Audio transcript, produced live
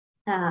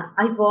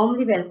I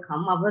warmly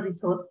welcome our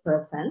resource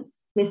person,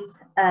 Ms.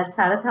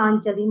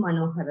 Sarathanjali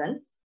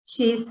Manoharan.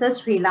 She is a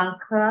Sri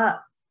Lanka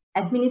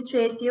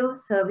Administrative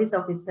Service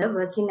Officer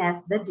working as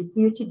the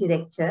Deputy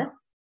Director,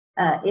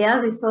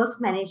 Air Resource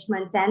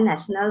Management and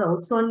National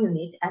Ozone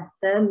Unit at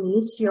the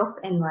Ministry of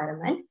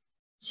Environment.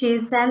 She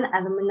is an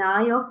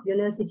alumni of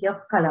University of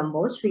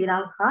Colombo, Sri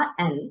Lanka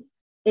and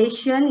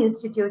Asian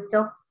Institute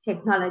of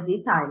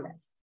Technology, Thailand.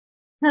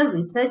 Her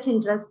research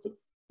interests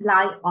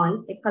lie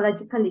on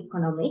ecological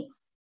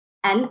economics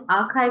and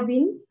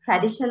archiving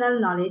traditional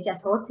knowledge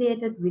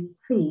associated with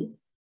trees.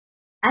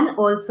 And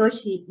also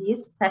she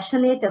is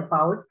passionate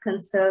about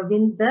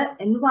conserving the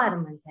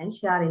environment and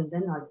sharing the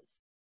knowledge.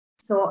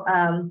 So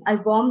I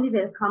warmly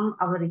welcome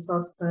our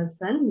resource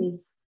person,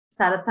 Ms.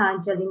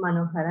 Sarathanjali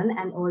Manoharan,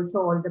 and also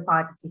all the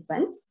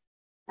participants.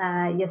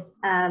 Ms.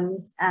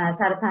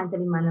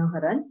 Sarathanjali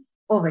Manoharan,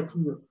 over to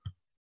you.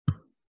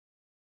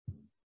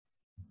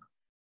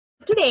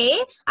 Today,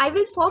 I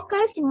will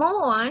focus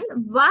more on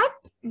what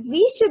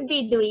we should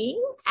be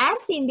doing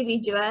as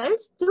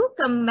individuals to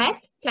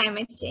combat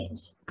climate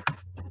change.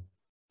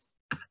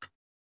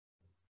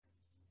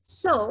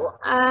 So,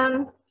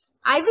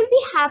 I will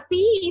be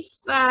happy if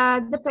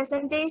the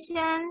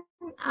presentation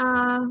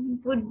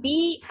would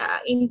be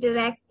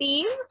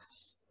interactive.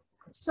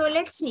 So,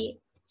 let's see.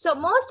 So,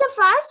 most of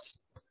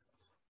us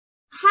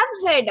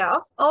have heard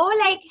of, or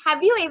like,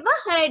 have you ever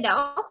heard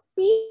of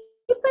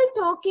people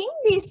talking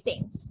these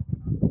things?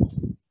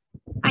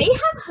 I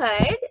have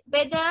heard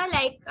whether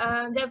like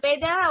the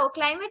weather or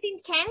climate in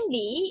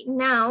Kandy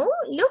now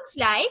looks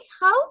like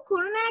how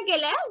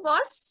Kurunegala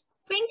was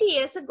 20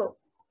 years ago.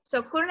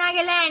 So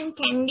Kurunegala and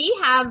Kandy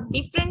have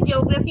different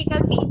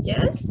geographical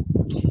features,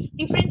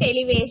 different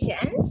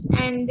elevations,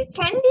 and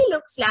Kandy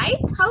looks like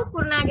how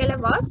Kurunegala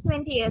was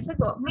 20 years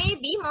ago.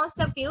 Maybe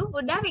most of you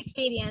would have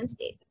experienced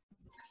it.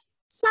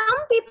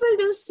 Some people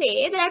do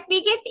say that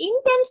we get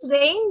intense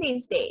rain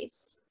these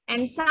days.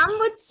 And some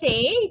would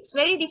say it's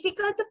very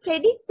difficult to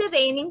predict the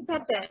raining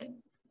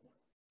pattern.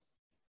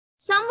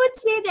 Some would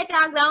say that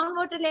our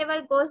groundwater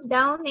level goes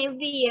down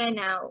every year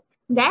now.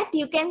 That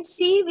you can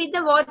see with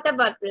the water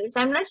bottles.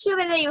 I'm not sure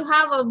whether you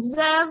have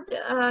observed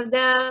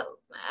the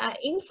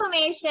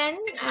information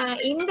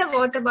in the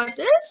water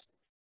bottles.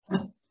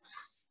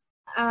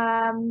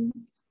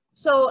 When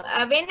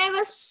I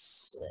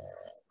was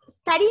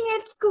studying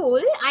at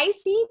school, I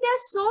see the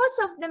source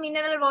of the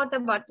mineral water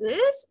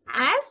bottles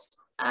as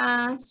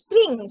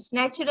springs,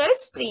 natural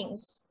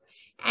springs.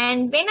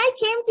 And when I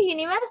came to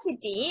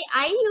university,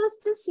 I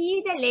used to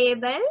see the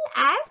label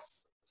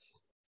as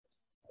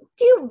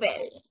tube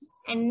well.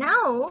 And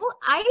now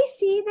I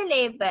see the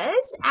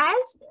labels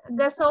as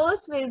the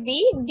source will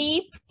be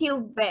deep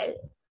tube well.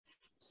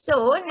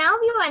 So now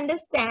you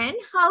understand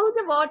how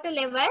the water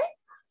level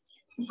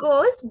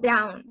goes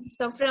down.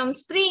 So from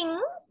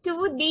spring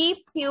to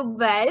deep tube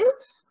well,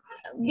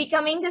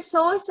 becoming the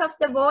source of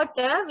the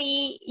water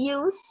we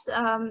use,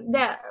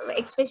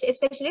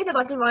 especially the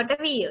bottled water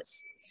we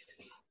use.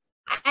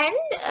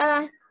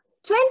 And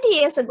 20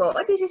 years ago,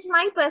 this is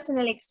my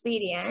personal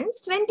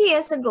experience, 20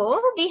 years ago,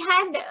 we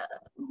had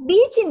a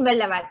beach in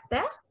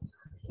Vellavatta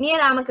near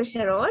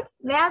Ramakrishna Road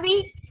where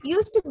we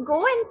used to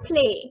go and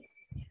play.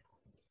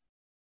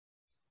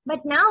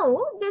 But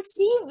now the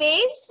sea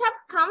waves have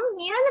come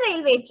near the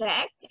railway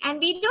track and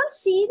we don't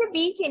see the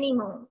beach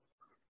anymore.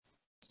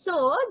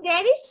 So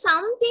there is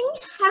something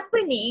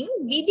happening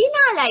within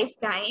our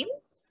lifetime,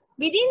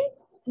 within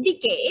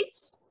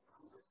decades,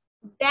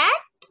 that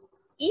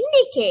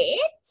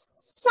indicates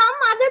some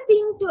other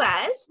thing to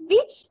us,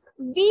 which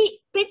we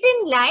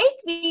pretend like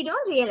we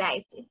don't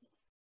realize it.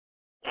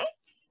 Right?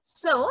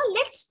 So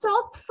let's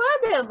talk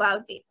further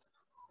about it.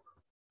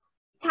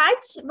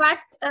 Touch what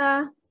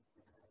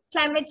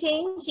climate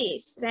change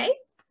is, right?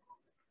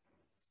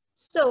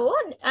 So,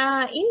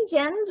 in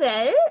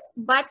general,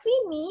 what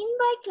we mean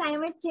by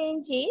climate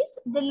change is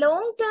the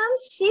long-term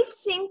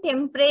shifts in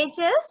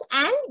temperatures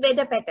and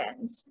weather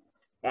patterns,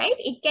 right?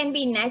 It can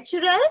be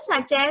natural,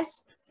 such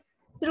as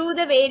through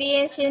the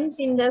variations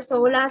in the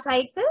solar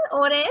cycle,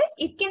 or else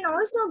it can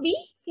also be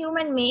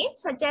human-made,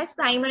 such as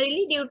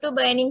primarily due to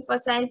burning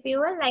fossil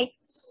fuel like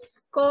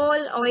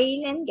coal,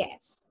 oil, and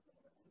gas.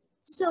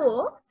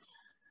 So,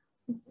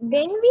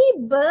 when we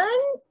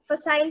burn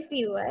fossil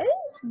fuel,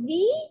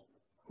 we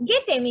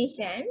get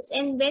emissions,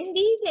 and when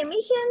these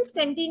emissions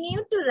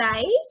continue to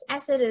rise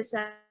as a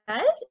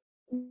result,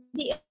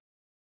 the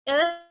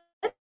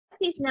Earth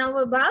is now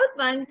about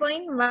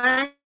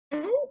 1.1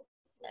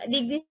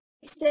 degrees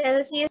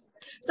Celsius.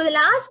 So the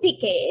last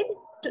decade,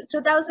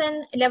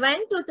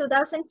 2011 to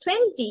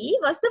 2020,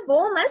 was the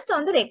warmest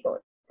on the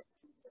record.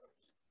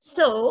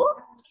 So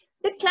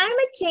the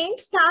climate change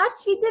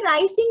starts with the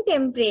rising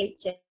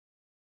temperature,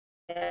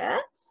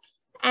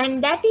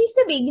 and that is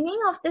the beginning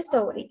of the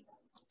story.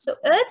 So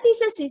Earth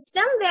is a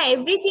system where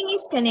everything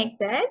is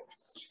connected,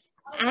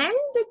 and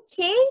the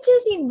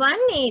changes in one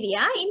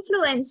area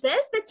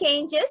influences the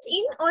changes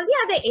in all the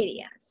other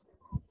areas.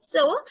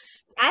 So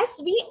as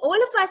all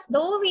of us,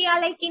 though we are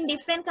like in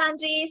different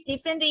countries,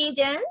 different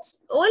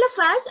regions, all of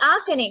us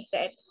are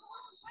connected,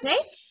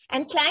 right?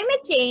 And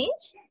climate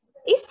change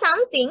is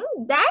something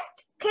that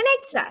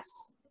connects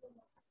us,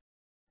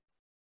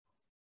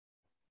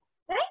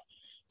 right?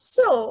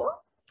 So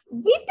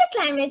with the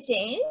climate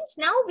change,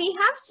 now we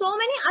have so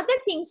many other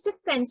things to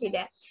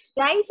consider.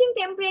 Rising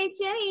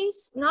temperature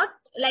is not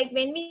like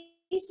when we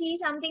see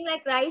something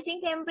like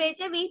rising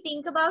temperature, we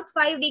think about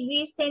 5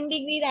 degrees, 10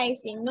 degree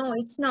rising. No,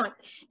 it's not.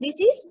 This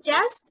is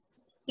just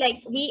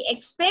like we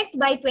expect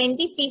by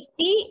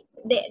 2050,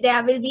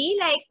 there will be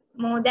like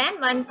more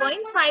than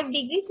 1.5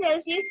 degrees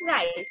Celsius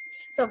rise.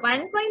 So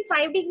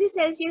 1.5 degrees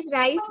Celsius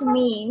rise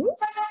means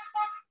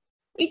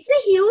it's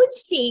a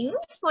huge thing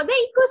for the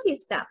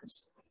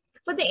ecosystems.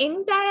 For the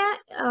entire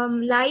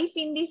life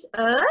in this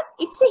earth,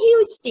 it's a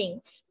huge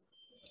thing.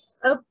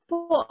 A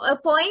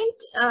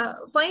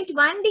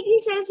 0.1 degree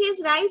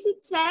Celsius rise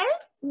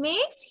itself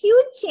makes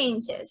huge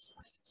changes.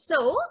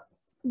 So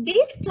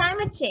this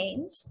climate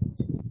change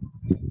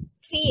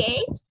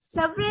creates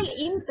several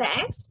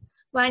impacts.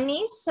 One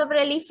is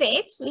several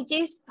effects, which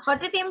is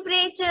hotter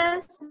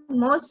temperatures,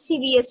 more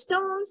severe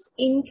storms,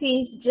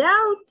 increased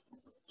drought,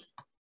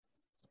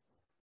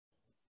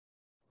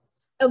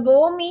 a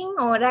warming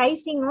or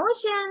rising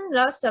ocean,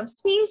 loss of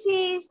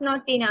species,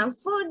 not enough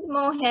food,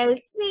 more health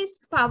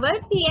risks,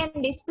 poverty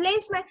and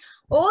displacement.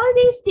 All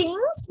these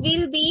things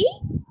will be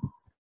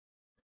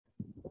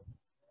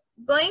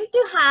going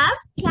to have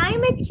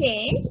climate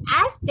change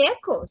as their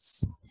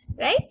cause,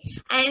 right?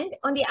 And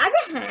on the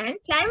other hand,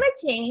 climate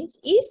change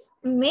is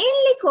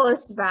mainly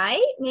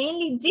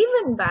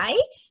driven by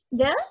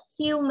the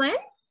human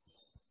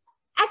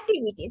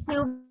activities,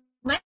 human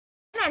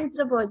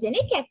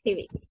anthropogenic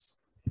activities.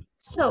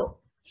 So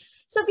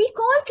we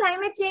call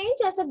climate change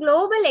as a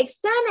global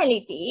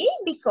externality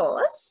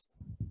because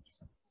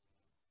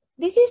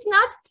this is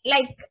not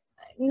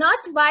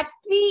what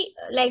we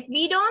like.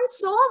 We don't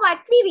sow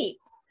what we reap,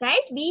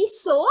 right? We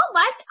sow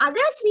what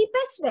others reap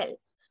as well.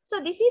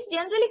 So this is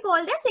generally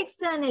called as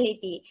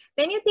externality.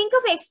 When you think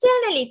of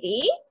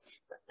externality,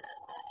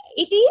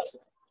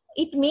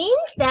 it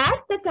means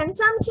that the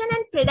consumption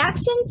and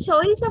production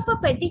choice of a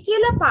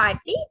particular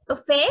party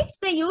affects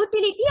the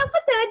utility of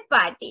a third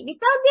party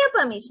without their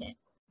permission.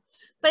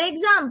 For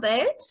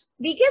example,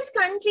 biggest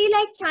country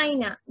like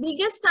China,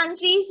 biggest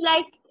countries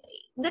like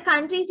the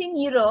countries in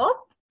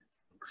Europe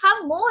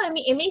have more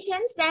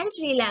emissions than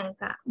Sri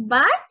Lanka.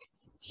 But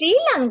Sri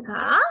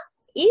Lanka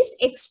is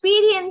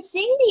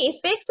experiencing the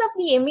effects of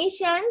the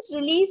emissions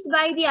released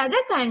by the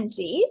other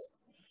countries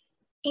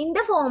in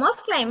the form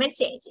of climate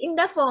change, in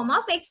the form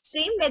of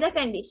extreme weather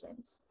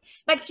conditions.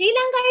 But Sri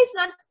Lanka is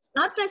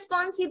not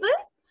responsible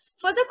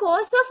for the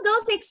cause of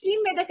those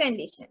extreme weather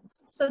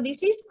conditions. So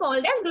this is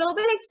called as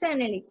global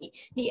externality.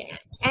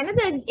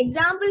 Another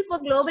example for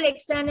global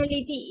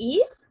externality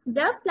is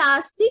the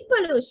plastic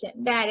pollution.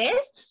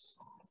 Whereas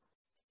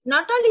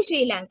not only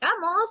Sri Lanka,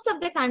 most of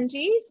the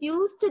countries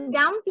used to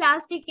dump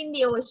plastic in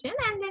the ocean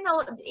and then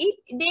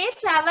they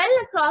travel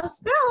across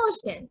the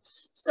ocean.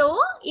 So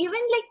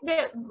even like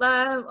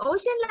the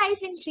ocean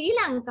life in Sri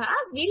Lanka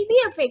will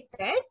be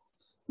affected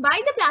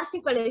by the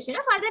plastic pollution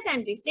of other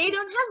countries. They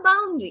don't have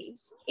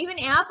boundaries. Even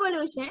air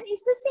pollution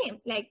is the same.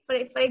 Like for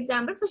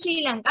example, for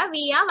Sri Lanka,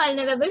 we are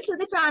vulnerable to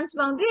the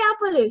transboundary air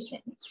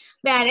pollution.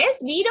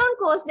 Whereas we don't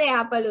cause the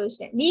air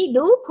pollution. We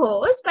do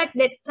cause, but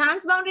the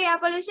transboundary air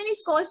pollution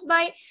is caused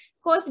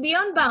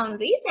beyond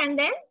boundaries and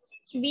then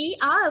we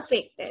are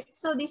affected.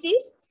 So this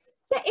is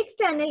the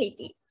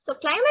externality. So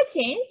climate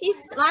change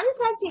is one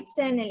such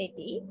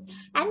externality,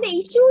 and the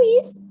issue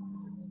is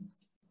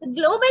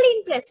global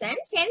in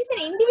presence, hence an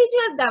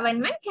individual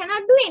government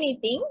cannot do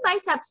anything by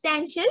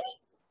substantially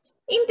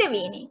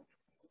intervening,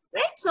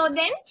 right? So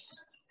then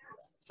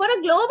for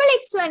a global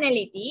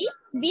externality,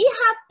 we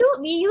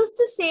used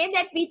to say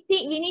that we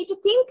need to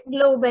think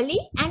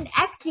globally and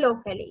act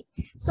locally.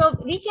 So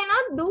we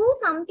cannot do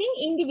something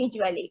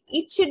individually.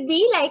 It should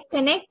be like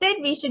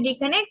connected. We should be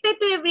connected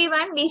to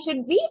everyone. We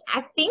should be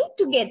acting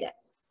together.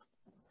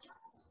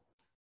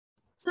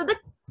 So the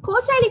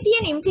causality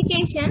and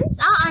implications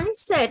are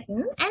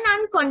uncertain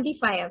and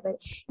unquantifiable.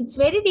 It's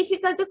very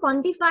difficult to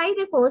quantify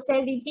the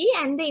causality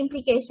and the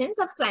implications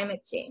of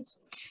climate change.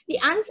 The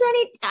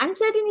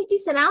uncertainty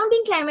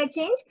surrounding climate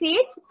change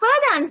creates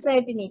further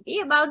uncertainty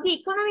about the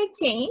economic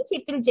change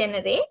it will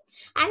generate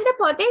and the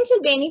potential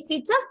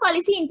benefits of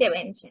policy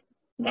intervention,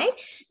 right?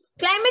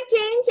 Climate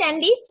change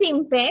and its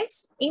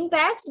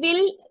impacts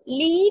will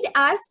lead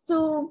us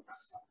to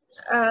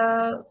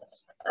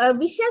a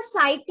vicious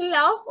cycle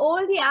of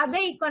all the other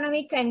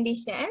economic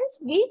conditions,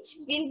 which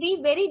will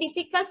be very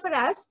difficult for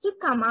us to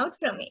come out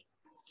from it.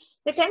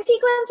 The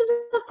consequences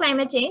of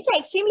climate change are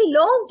extremely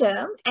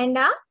long-term and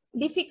are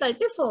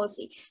difficult to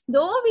foresee.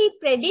 Though we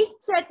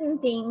predict certain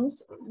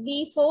things,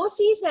 we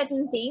foresee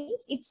certain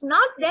things, it's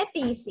not that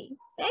easy,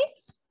 right?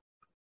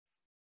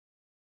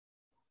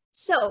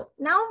 So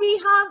now we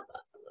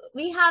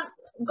have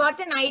got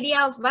an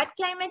idea of what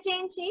climate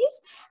change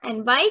is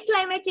and why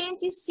climate change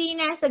is seen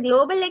as a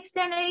global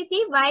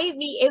externality, why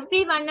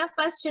every one of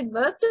us should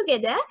work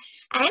together,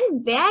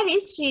 and where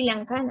is Sri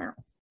Lanka now.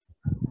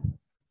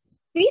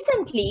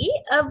 Recently,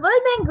 a World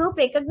Bank group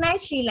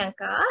recognized Sri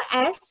Lanka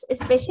as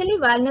especially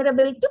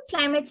vulnerable to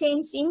climate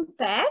change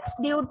impacts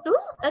due to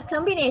a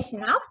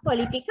combination of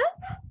political,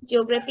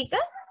 geographical,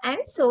 and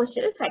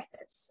social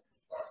factors.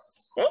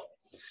 Okay?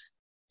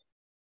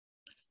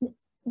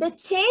 The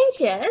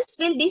changes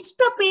will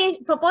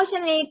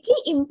disproportionately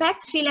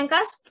impact Sri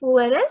Lanka's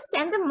poorest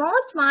and the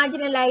most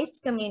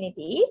marginalized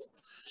communities,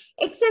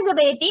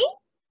 exacerbating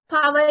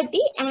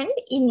poverty and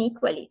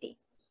inequality.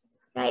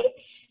 Right?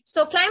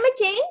 So climate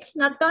change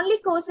not only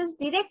causes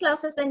direct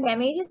losses and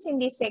damages in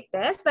these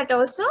sectors, but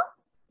also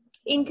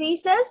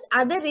increases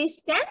other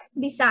risks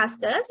and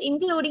disasters,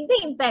 including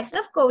the impacts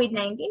of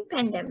COVID-19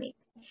 pandemic.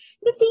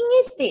 The thing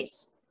is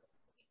this,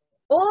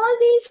 all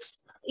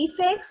these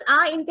effects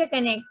are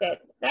interconnected,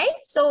 right?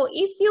 So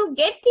if you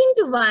get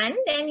into one,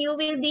 then you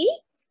will be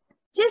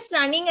just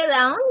running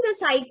around the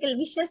cycle,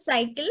 vicious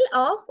cycle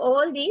of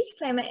all these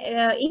climate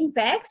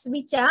impacts,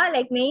 which are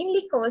like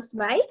mainly caused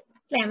by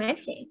climate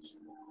change.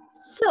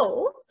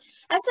 So,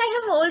 as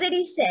I have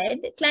already said,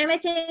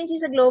 climate change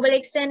is a global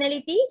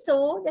externality,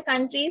 so the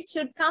countries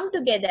should come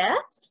together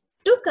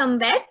to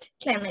combat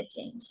climate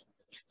change.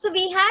 So,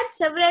 we had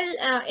several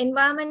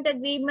environment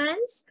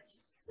agreements,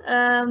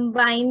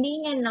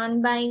 binding and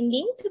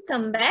non-binding, to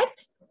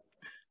combat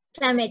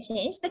climate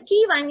change. The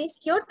key one is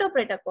Kyoto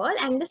Protocol,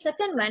 and the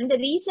second one, the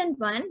recent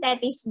one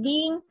that is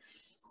being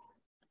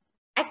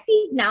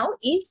active now,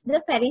 is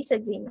the Paris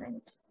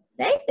Agreement.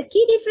 Right? The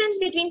key difference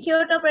between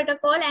Kyoto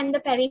Protocol and the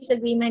Paris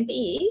Agreement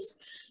is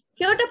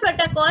Kyoto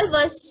Protocol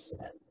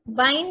was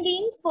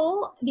binding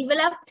for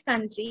developed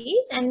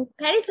countries and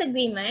Paris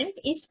Agreement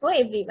is for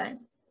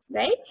everyone,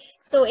 right?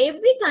 So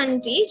every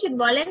country should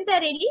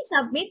voluntarily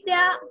submit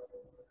their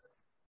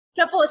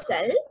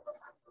proposal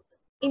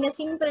in a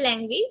simple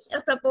language,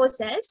 a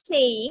proposal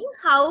saying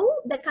how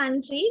the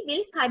country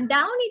will cut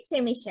down its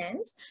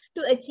emissions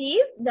to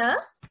achieve the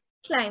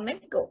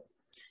climate goal.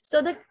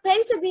 So the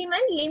Paris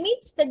Agreement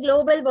limits the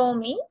global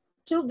warming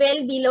to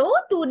well below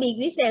 2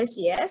 degrees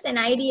Celsius and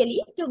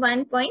ideally to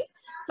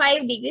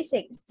 1.5 degrees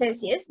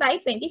Celsius by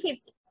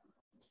 2050.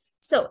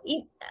 So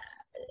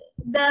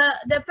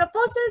the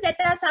proposal that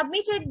are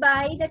submitted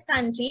by the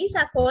countries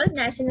are called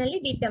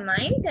nationally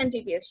determined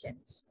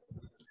contributions,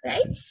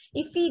 right?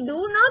 If we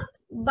do not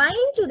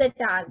bind to the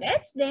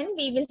targets, then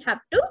we will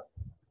have to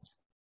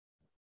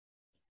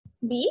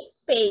be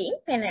paying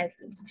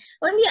penalties.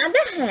 On the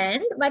other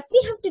hand, what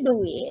we have to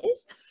do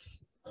is,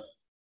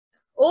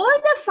 all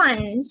the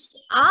funds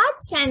are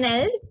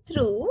channeled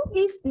through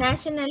these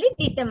nationally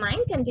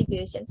determined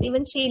contributions.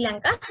 Even Sri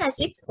Lanka has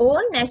its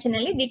own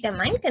nationally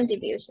determined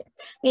contribution.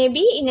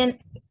 Maybe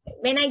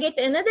when I get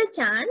another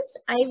chance,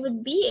 I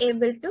would be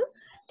able to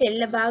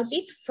tell about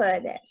it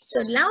further.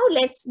 So now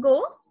let's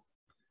go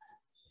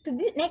to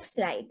the next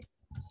slide.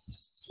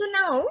 So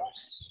now,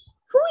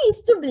 who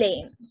is to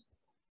blame?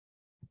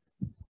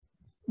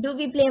 Do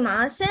we blame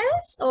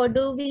ourselves, or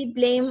do we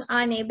blame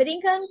our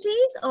neighboring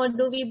countries, or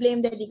do we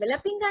blame the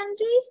developing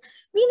countries?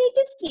 We need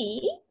to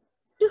see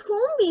to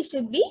whom we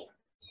should be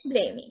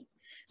blaming.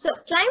 So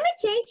climate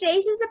change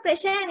raises the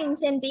pressure and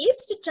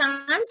incentives to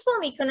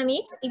transform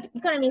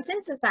economies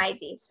and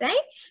societies,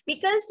 right?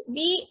 Because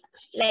we,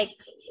 like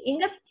in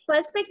the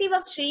perspective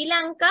of Sri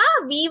Lanka,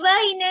 we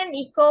were in an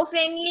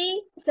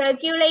eco-friendly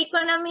circular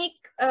economic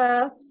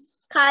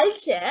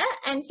culture,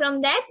 and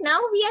from that now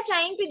we are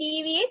trying to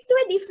deviate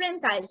to a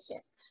different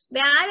culture.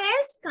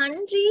 Whereas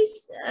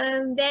countries,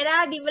 there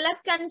are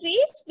developed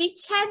countries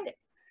which had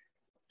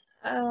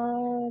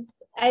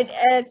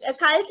a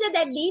culture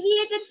that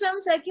deviated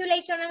from circular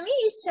economy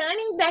is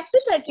turning back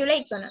to circular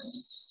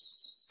economy.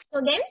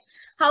 So then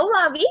how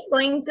are we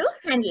going to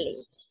handle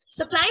it?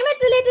 So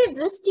climate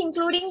related risk,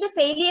 including the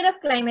failure of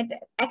climate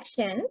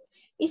action,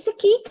 is a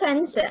key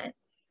concern.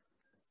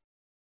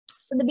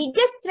 So the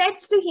biggest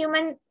threats to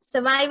human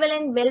survival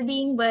and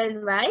well-being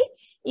worldwide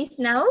is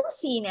now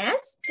seen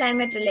as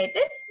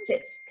climate-related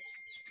risk.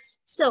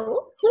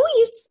 So who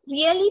is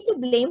really to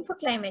blame for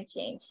climate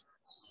change?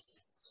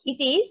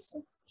 It is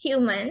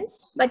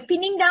humans, but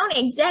pinning down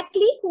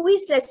exactly who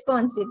is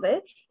responsible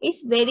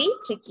is very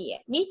tricky.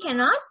 We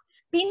cannot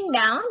pin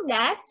down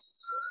that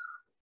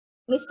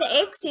Mr.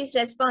 X is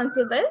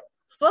responsible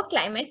for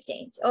climate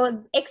change,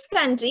 or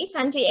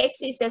country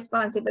X is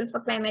responsible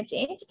for climate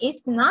change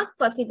is not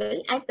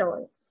possible at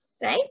all,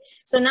 right?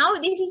 So now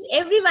this is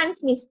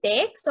everyone's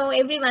mistake. So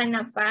every one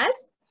of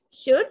us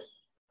should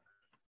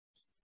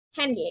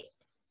handle it.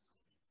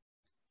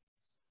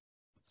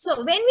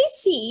 So when we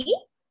see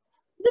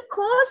the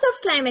cause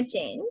of climate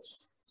change,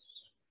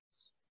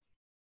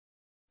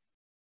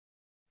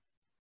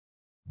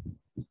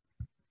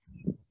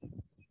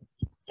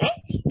 right?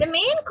 The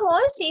main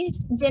cause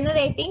is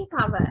generating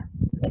power.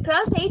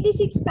 Across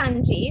 86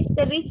 countries,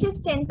 the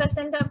richest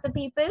 10% of the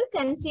people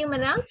consume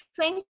around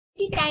 20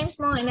 times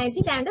more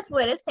energy than the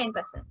poorest 10%.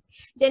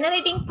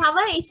 Generating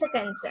power is a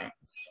concern.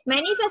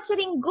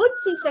 Manufacturing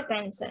goods is a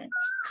concern.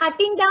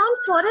 Cutting down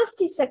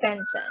forest is a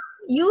concern.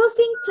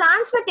 Using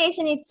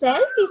transportation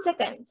itself is a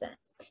concern.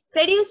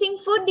 Producing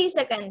food is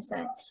a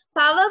concern.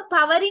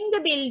 Powering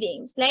the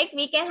buildings. Like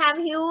we can have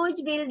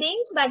huge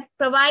buildings, but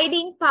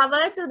providing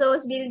power to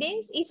those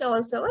buildings is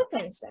also a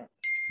concern.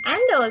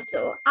 And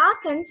also our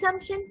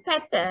consumption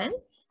pattern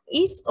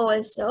is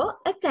also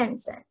a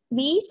concern.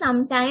 We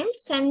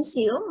sometimes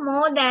consume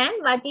more than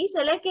what is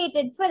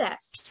allocated for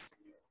us.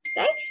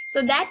 Right?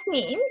 So that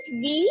means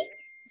we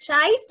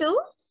try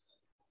to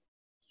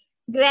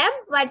grab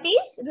what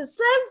is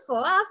reserved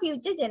for our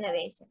future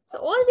generations. So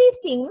all these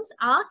things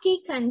are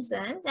key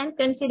concerns and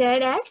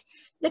considered as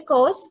the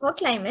cause for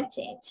climate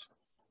change.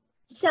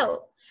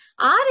 So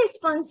our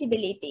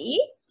responsibility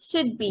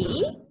should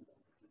be,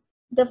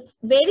 the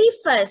very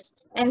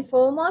first and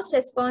foremost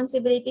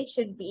responsibility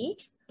should be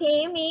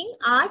taming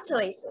our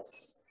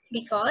choices,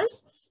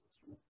 because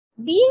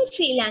being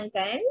Sri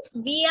Lankans,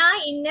 we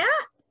are in a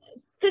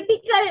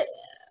critical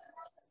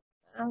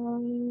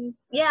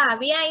we are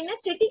in a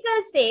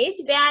critical stage,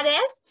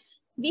 whereas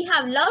we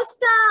have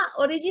lost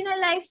our original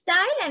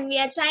lifestyle and we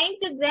are trying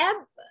to grab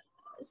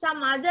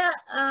some other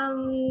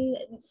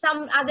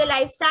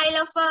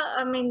lifestyle of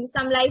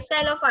some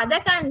lifestyle of other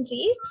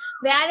countries,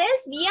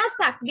 whereas we are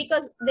stuck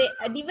because the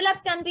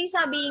developed countries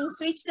are being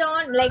switched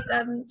on, like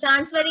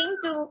transferring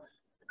to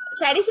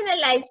traditional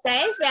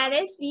lifestyles,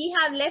 whereas we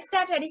have left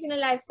our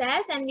traditional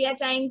lifestyles and we are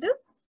trying to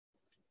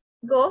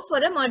go for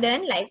a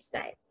modern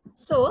lifestyle.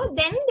 So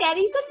then there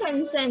is a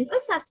concern for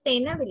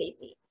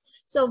sustainability.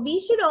 So we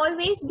should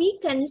always be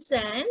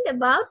concerned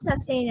about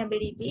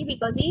sustainability,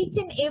 because each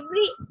and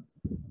every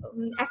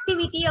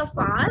activity of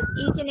ours,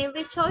 each and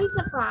every choice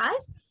of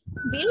ours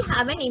will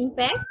have an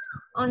impact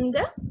on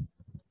the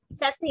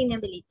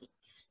sustainability.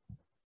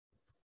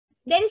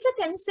 There is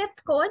a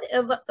concept called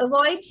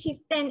avoid,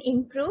 shift and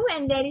improve,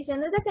 and there is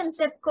another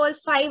concept called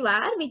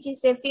 5R, which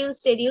is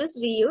refuse, reduce,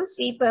 reuse,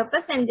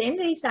 repurpose and then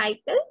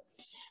recycle.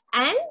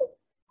 And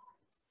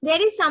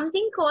there is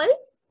something called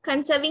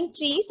conserving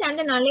trees and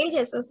the knowledge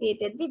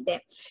associated with them.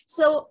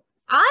 So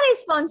our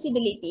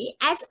responsibility,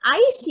 as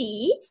I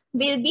see,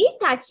 will be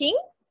touching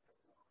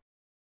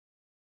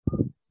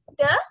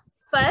the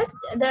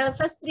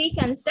first three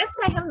concepts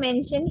I have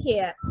mentioned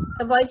here: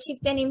 avoid,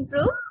 shift and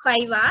improve,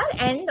 5R,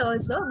 and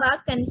also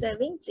about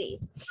conserving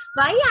trees.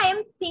 Why I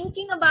am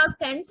thinking about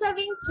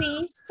conserving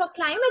trees for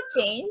climate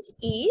change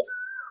is,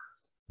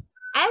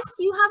 as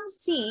you have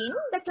seen,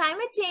 the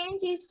climate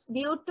change is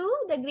due to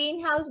the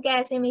greenhouse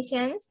gas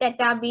emissions that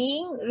are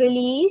being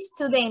released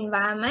to the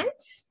environment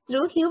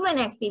through human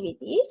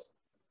activities.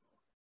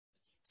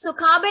 So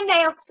carbon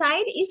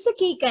dioxide is a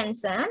key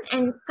concern,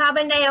 and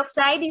carbon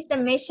dioxide is the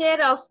measure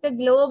of the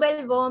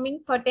global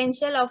warming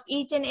potential of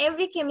each and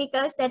every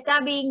chemicals that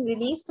are being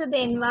released to the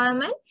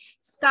environment.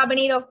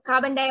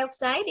 Carbon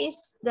dioxide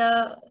is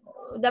the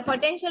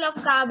potential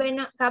of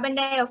carbon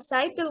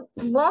dioxide to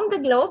warm the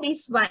globe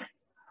is 1.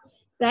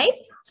 Right?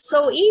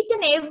 So each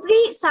and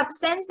every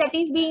substance that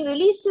is being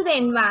released to the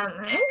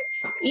environment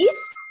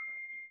is,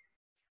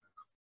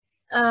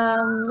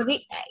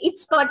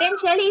 its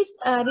potential is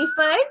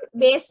referred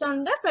based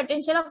on the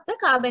potential of the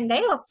carbon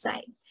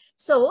dioxide.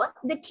 So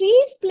the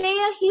trees play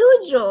a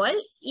huge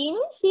role in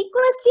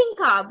sequestering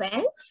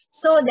carbon,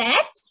 so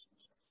that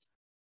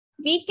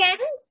we can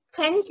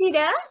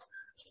consider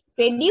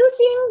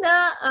reducing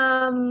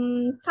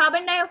the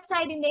carbon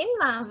dioxide in the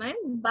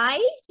environment by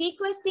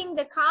sequestering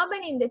the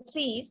carbon in the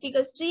trees,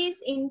 because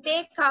trees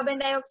intake carbon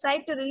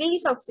dioxide to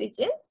release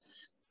oxygen,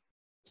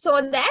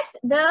 so that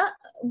the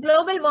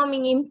global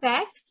warming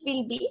impact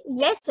will be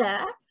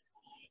lesser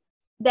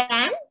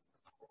than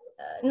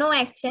no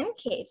action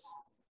case.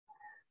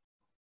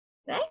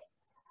 Right?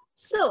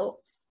 So,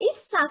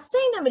 is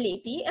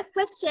sustainability a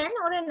question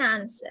or an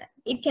answer?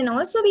 It can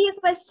also be a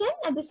question.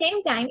 At the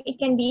same time, it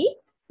can be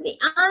the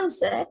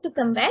answer to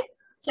combat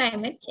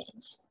climate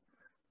change.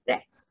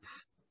 Right.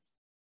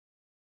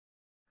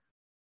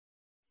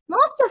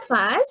 Most of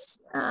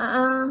us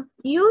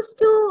used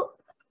to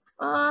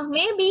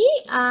maybe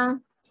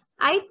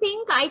I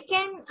think I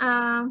can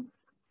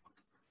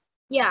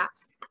yeah.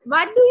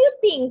 What do you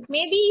think?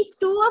 Maybe if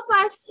two of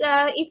us,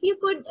 if you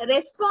could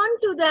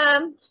respond to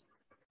the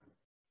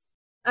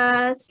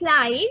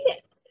slide,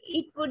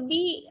 it would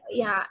be,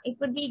 yeah, it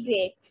would be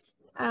great.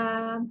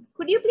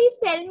 Could you please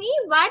tell me,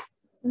 what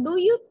do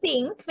you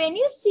think when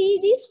you see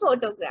this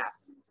photograph?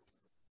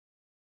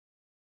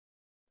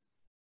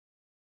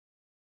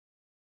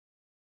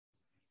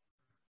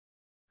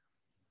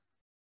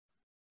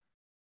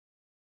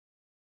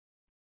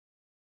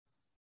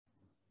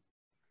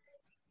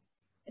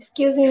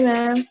 Excuse me,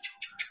 ma'am.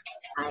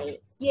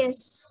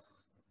 Yes.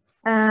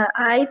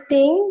 I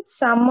think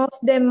some of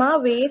them are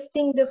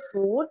wasting the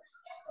food,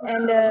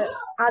 and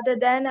other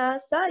than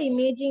us are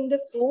imaging the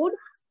food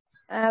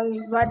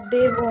what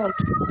they want.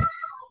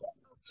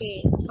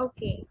 Okay,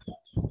 okay.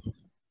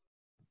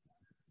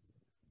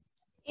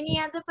 Any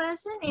other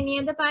person? Any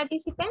other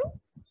participant?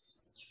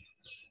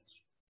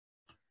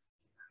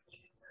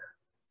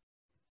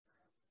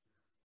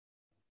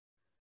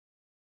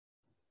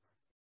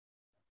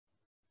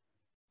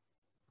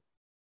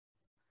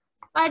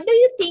 What do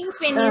you think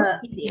when you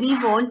see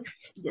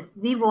this?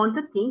 we want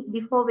to think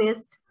before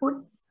waste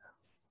foods.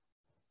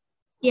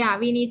 Yeah,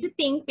 we need to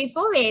think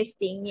before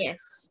wasting.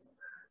 Yes.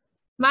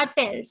 What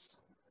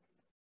else?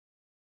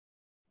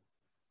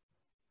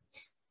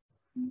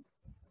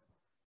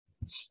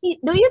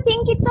 Do you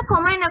think it's a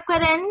common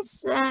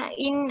occurrence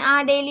in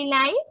our daily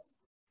life?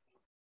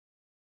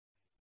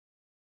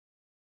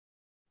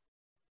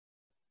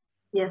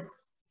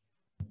 Yes.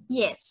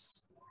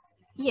 Yes.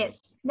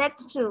 Yes,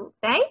 that's true,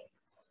 right?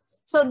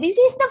 So this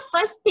is the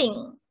first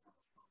thing,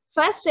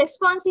 first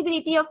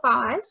responsibility of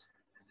ours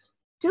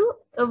to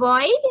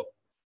avoid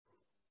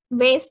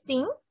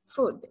wasting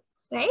food,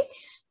 right?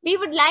 We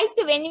would like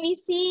to, when we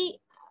see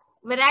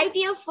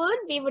variety of food,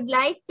 we would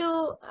like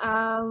to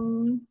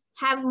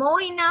have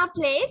more in our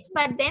plates,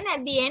 but then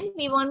at the end,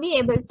 we won't be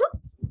able to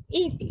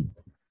eat it.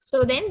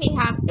 So then we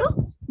have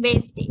to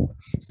waste it.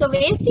 So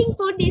wasting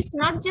food is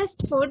not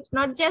just food,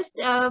 not just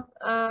a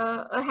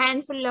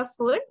handful of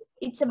food.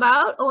 It's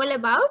all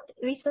about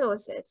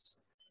resources,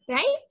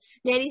 right?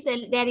 There is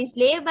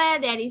labor,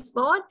 there is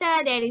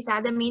water, there is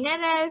other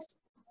minerals,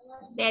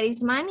 there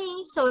is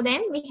money. So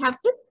then we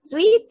have to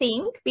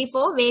rethink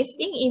before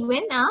wasting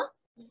even a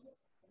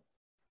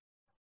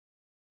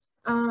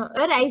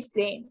rice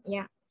grain.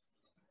 Yeah.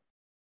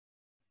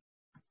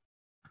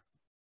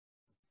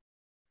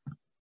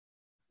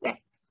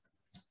 Right.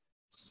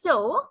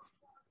 So,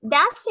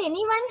 does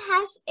anyone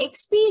has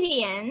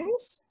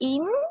experience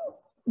in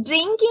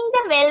drinking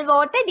the well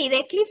water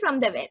directly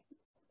from the well?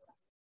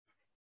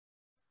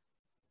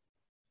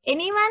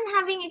 Anyone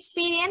having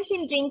experience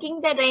in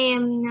drinking the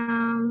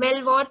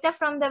well water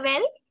from the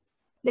well?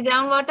 The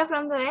groundwater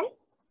from the well?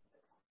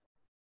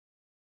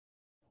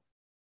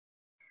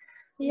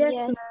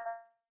 Yes,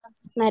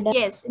 Madam.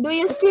 Yes. Do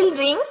you still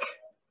drink?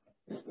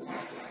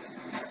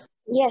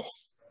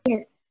 Yes.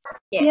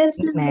 Yes.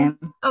 Ma'am.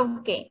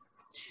 Okay.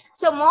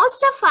 So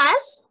most of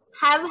us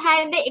have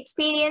had the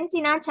experience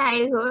in our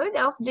childhood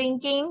of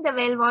drinking the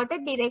well water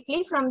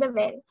directly from the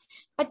well.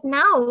 But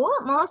now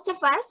most of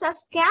us are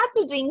scared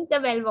to drink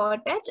the well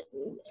water.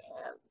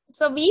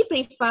 So we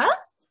prefer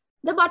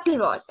the bottled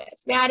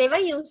waters. Wherever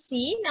you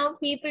see, now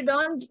people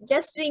don't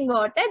just drink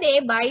water, they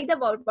buy the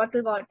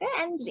bottled water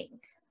and drink.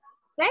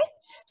 Right?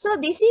 So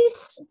this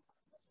is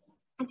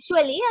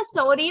actually a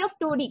story of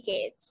 2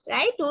 decades,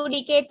 right? 2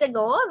 decades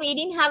ago, we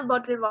didn't have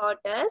bottled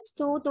waters.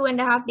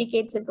 2.5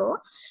 decades ago,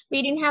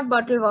 we didn't have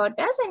bottled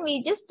waters and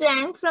we just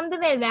drank from the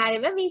well.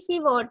 Wherever we see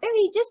water,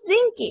 we just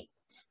drink it.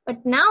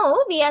 But now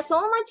we are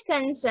so much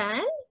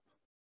concerned.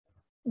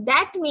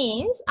 That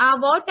means our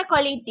water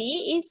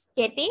quality is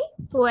getting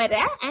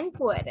poorer and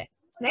poorer,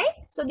 right?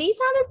 So these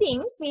are the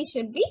things we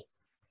should be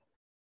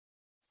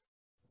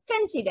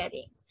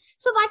considering.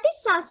 So what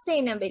is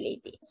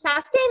sustainability?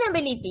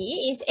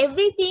 Sustainability is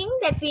everything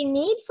that we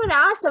need for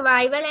our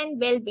survival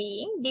and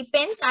well-being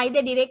depends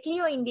either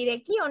directly or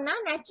indirectly on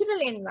our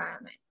natural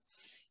environment.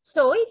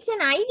 So it's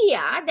an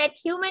idea that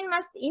human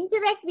must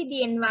interact with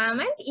the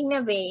environment in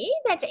a way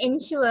that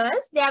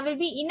ensures there will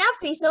be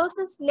enough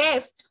resources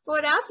left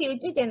for our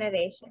future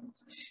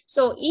generations.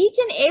 So each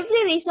and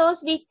every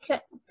resource we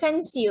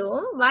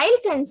consume, while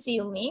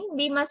consuming,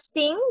 we must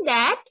think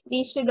that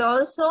we should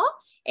also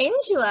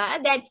ensure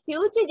that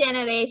future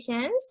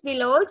generations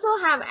will also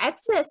have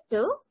access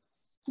to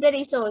the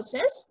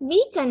resources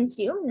we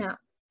consume now.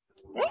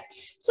 Right?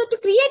 So to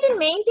create and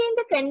maintain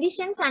the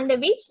conditions under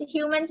which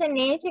humans and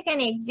nature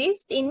can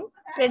exist in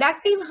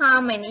productive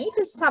harmony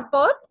to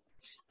support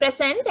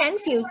present and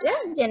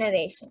future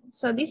generations.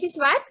 So this is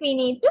what we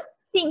need to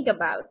think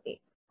about it.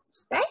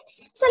 Right?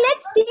 So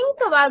let's think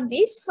about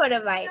this for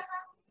a while.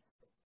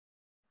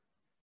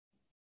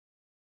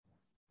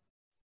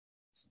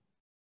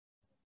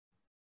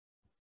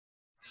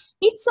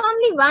 It's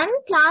only one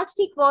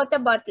plastic water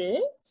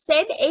bottle,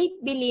 said 8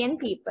 billion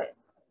people.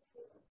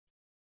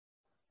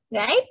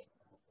 Right?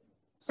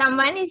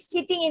 Someone is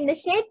sitting in the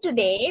shade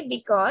today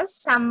because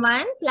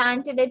someone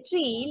planted a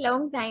tree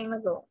long time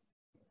ago.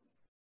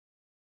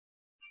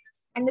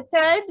 And the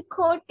third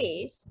quote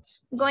is,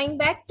 going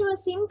back to a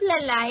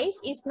simpler life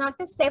is not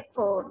a step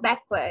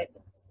backward.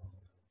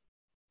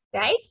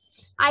 Right?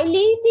 I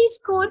leave these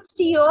quotes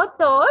to your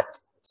thought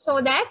so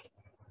that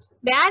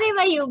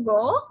wherever you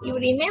go, you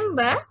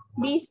remember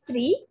these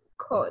 3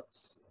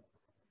 quotes.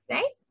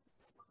 Right?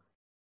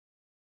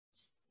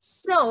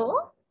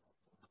 So,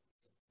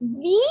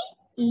 we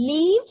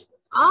leave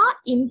our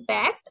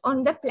impact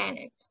on the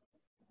planet,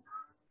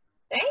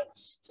 right?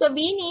 So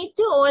we need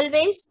to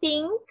always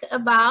think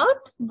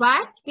about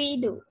what we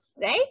do,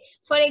 right?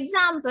 For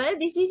example,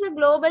 this is a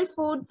global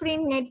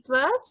footprint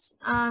networks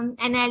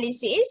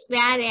analysis,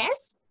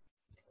 whereas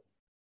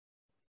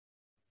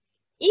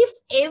if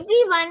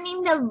everyone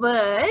in the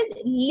world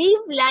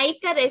live like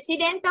a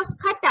resident of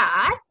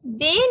Qatar,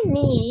 they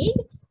need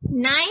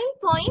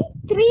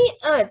 9.3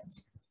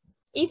 Earth.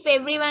 If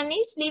everyone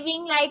is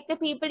living like the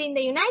people in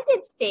the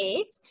United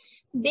States,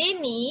 they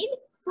need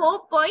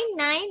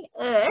 4.9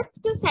 Earth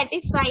to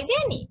satisfy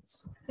their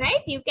needs,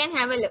 right? You can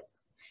have a look.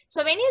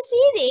 So when you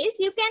see this,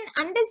 you can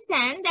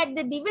understand that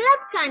the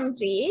developed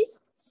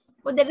countries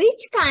or the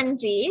rich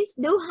countries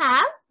do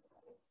have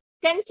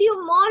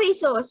consume more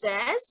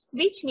resources,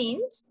 which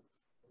means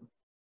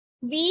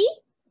we,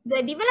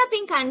 the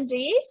developing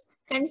countries,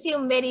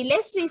 consume very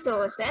less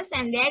resources,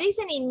 and there is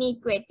an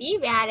inequity,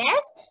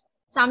 whereas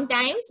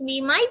sometimes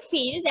we might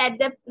feel that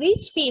the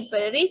rich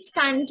people, rich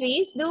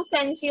countries do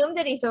consume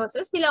the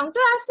resources belong to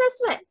us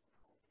as well,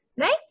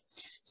 right?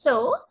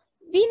 So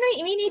we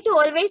need to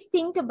always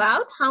think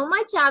about how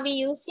much are we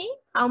using,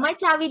 how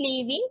much are we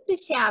leaving to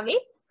share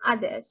with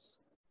others.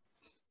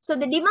 So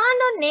the demand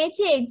on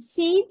nature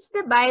exceeds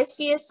the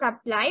biosphere's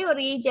supply or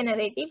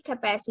regenerative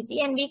capacity,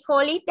 and we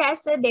call it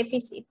as a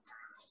deficit.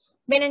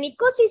 When an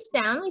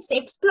ecosystem is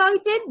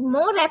exploited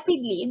more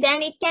rapidly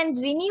than it can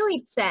renew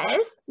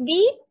itself,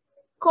 we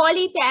call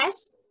it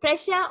as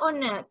pressure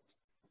on Earth,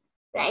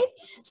 right?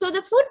 So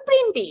the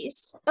footprint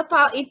is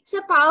it's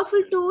a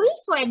powerful tool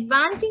for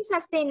advancing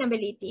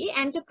sustainability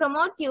and to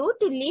promote you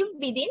to live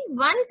within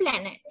one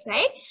planet,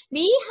 right?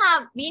 We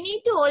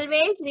need to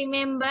always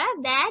remember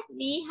that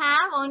we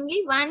have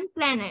only one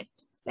planet,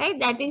 right?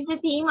 That is the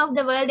theme of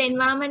the World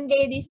Environment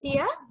Day this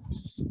year.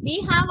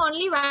 We have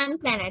only one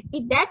planet.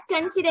 With that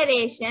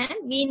consideration,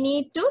 we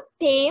need to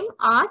tame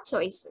our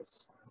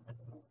choices,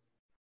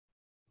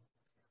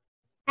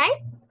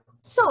 right?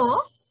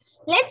 So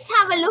let's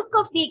have a look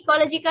of the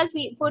ecological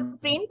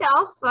footprint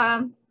of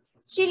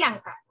Sri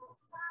Lanka,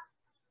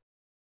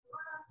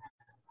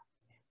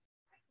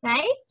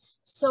 right?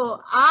 So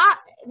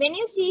when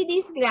you see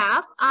this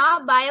graph,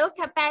 our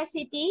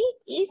biocapacity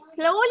is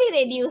slowly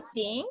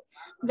reducing,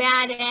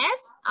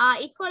 whereas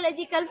our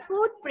ecological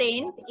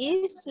footprint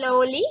is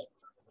slowly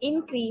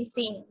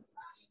increasing.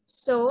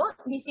 So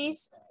this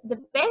is the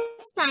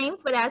best time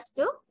for us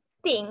to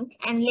think,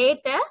 and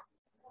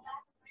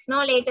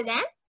no later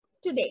than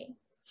today,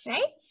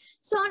 right?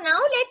 So now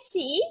let's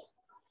see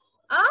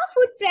our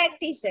food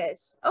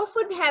practices or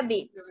food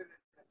habits,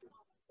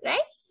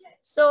 right?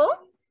 So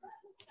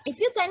if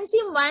you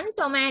consume one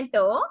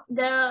tomato,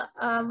 the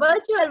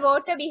virtual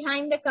water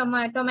behind the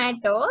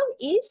tomato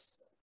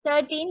is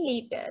 13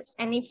 liters.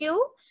 And if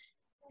you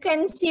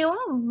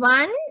consume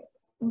one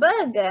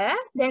burger,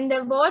 then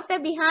the water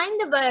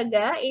behind the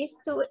burger is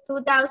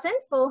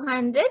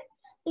 2,400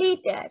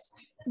 liters.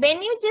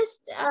 When you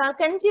just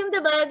consume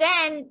the burger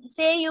and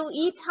say you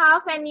eat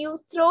half and you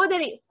throw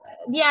the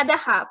other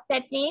half,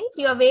 that means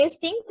you are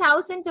wasting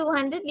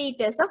 1,200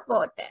 liters of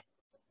water,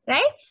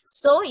 right?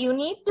 So you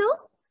need to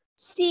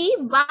see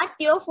what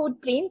your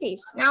footprint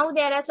is. Now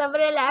there are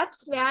several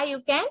apps where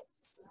you can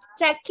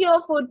track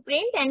your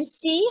footprint and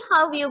see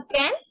how you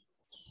can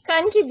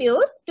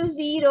contribute to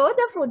zero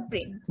the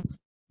footprint,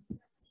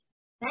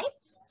 right?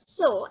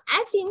 So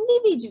as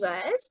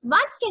individuals,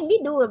 what can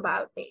we do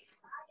about it?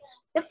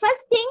 The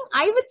first thing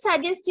I would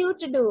suggest you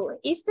to do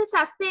is the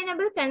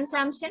sustainable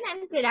consumption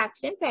and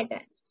production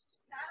pattern.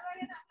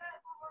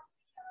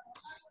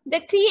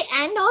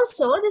 And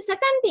also the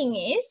second thing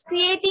is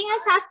creating a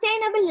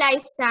sustainable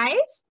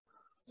lifestyles,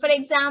 for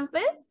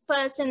example,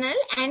 personal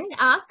and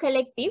our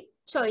collective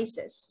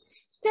choices.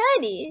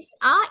 Third is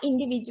our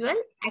individual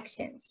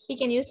actions. We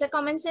can use a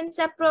common sense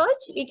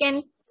approach. We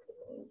can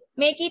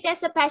make it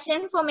as a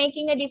passion for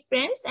making a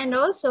difference, and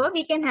also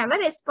we can have a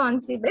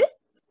responsible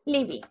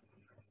living,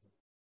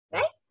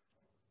 right?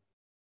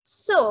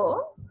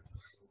 So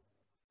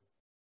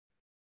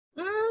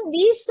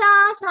these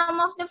are some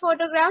of the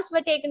photographs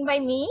were taken by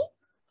me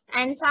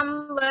and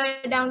some were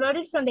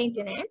downloaded from the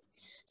internet.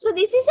 So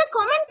this is a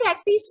common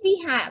practice we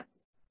have,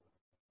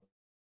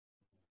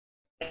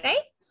 right?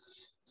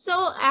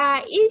 So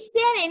is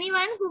there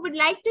anyone who would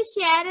like to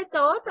share a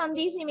thought on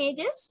these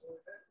images?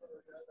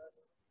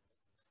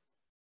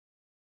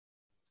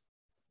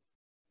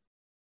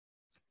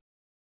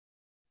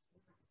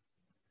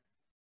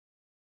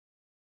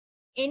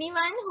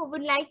 Anyone who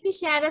would like to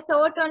share a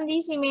thought on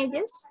these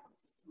images?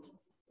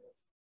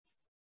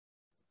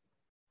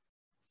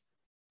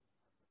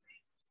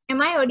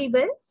 Am I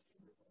audible?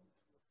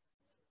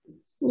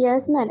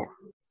 Yes, madam.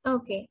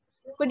 Okay.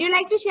 Would you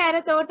like to share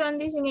a thought on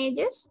these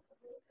images?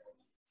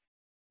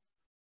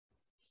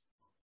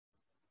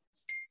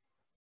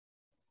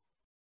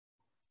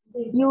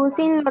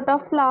 Using lot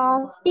of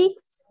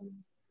plastics.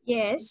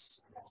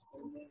 Yes.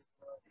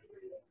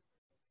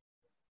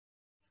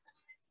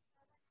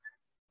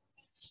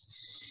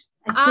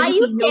 Are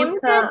you tempted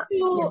to...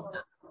 Yes.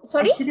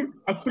 Sorry?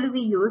 Actually,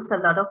 we use a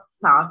lot of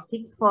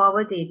plastics for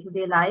our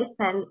day-to-day life,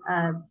 and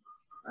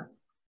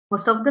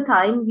most of the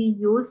time we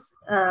use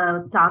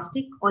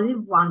plastic only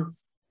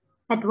once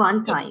at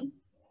one time.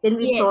 Then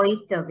we throw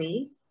it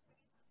away.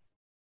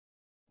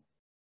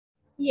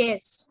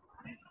 Yes.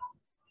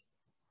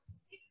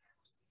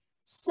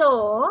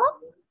 So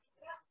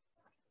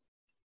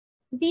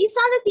these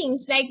are the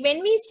things, like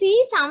when we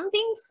see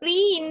something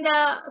free in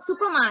the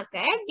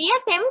supermarket, we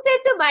are tempted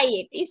to buy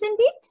it, isn't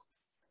it?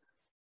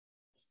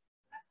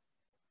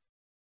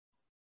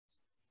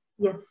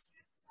 Yes.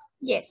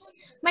 Yes.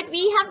 But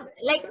we have,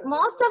 like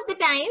most of the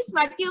times,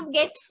 what you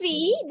get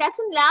free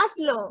doesn't last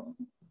long.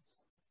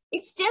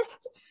 It's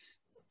just,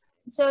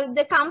 so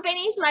the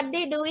companies, what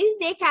they do is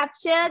they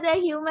capture the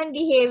human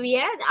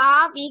behavior,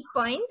 our weak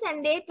points,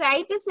 and they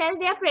try to sell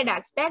their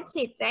products. That's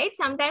it, right?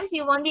 Sometimes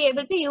you won't be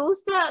able to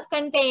use the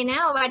container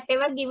or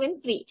whatever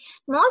given free.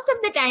 Most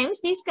of the times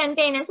these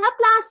containers are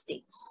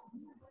plastics,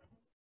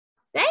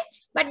 right?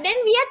 But then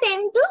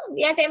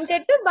we are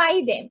tempted to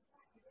buy them,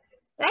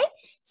 right?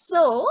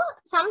 So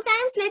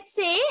sometimes, let's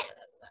say,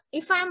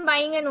 if I'm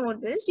buying a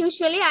noodles,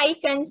 usually I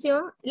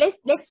consume,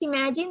 let's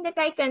imagine that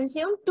I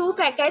consume 2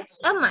 packets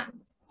a month.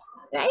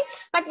 Right?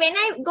 But when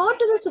I go to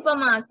the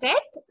supermarket,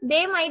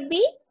 they might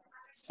be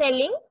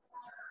selling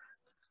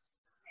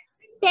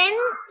 10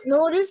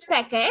 noodles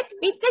packet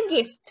with a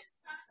gift,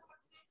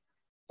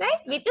 right?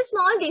 With a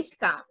small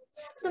discount.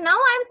 So now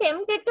I'm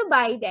tempted to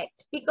buy that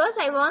because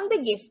I want the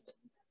gift,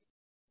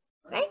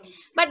 right?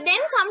 But then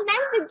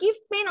sometimes the gift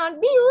may not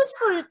be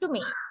useful to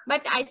me,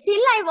 but I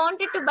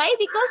wanted to buy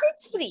because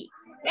it's free,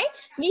 right?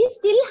 We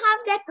still have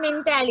that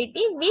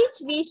mentality,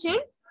 which we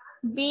should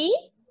be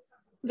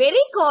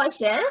very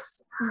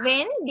cautious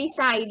when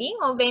deciding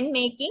or when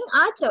making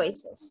our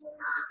choices.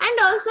 And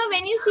also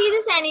when you see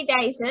the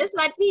sanitizers,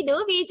 what we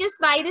do, we just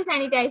buy the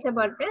sanitizer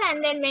bottle,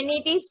 and then when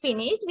it is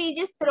finished, we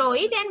just throw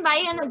it and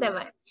buy another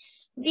one.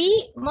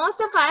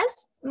 Most of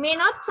us may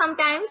not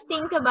sometimes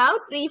think about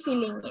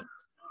refilling it.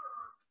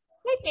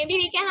 Right? Maybe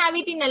we can have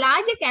it in a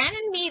larger can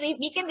and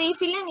we can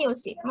refill and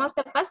use it. Most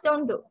of us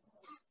don't do.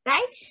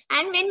 Right?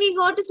 And when we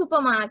go to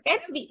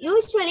supermarkets, we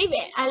usually,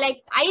 like,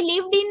 I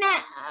lived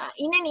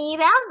in an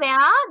era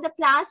where the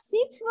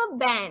plastics were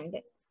banned.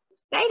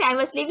 Right? I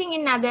was living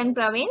in Northern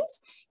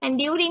province, and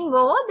during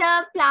war,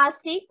 the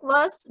plastic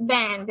was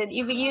banned.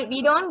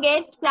 We don't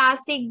get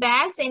plastic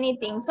bags,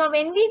 anything. So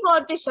when we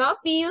go to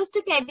shop, we used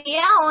to carry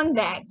our own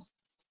bags.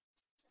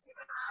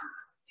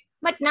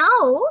 But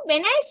now,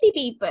 when I see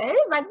people,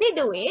 what they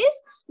do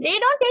is, they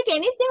don't take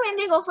anything when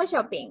they go for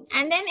shopping.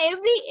 And then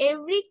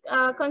every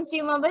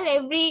consumable,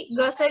 every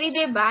grocery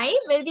they buy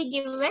will be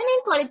given in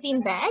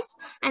polythene bags.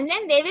 And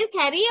then they will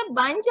carry a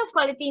bunch of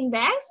polythene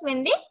bags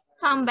when they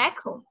come back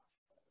home.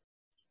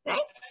 Right?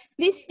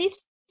 This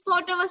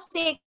photo was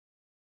taken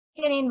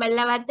in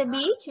Ballavatta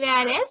beach,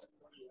 whereas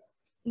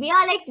we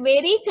are like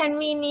very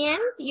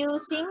convenient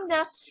using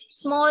the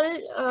small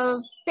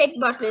PET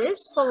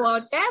bottles for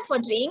water, for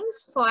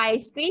drinks, for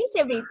ice creams,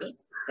 everything.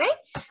 Right?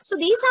 So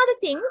these are the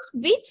things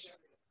which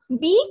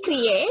we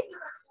create.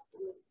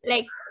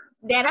 Like,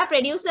 there are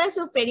producers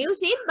who produce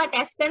it, but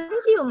as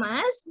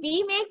consumers,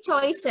 we make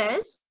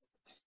choices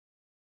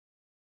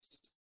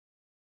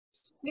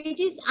which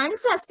is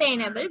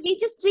unsustainable. We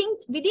just drink,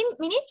 within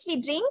minutes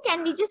we drink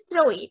and we just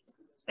throw it.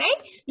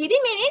 Right? Within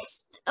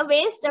minutes, a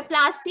waste of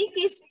plastic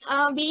is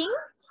being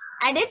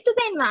added to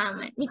the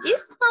environment, which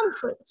is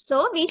harmful.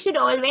 So we should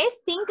always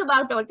think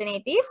about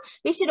alternatives.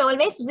 We should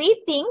always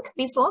rethink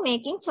before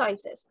making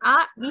choices.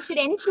 We should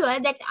ensure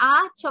that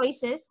our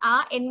choices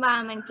are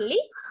environmentally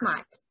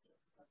smart.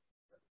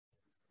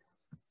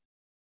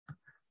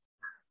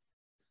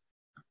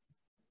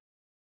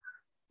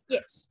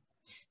 Yes.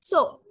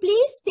 So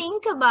please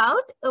think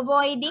about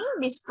avoiding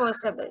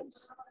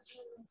disposables.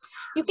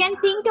 You can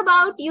think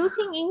about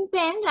using ink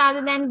pen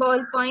rather than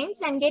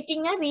ballpoints and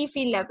getting a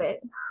refillable.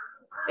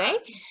 Right?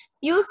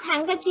 Use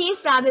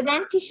handkerchief rather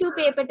than tissue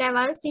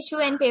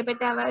and paper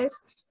towels.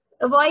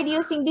 Avoid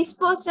using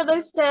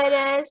disposable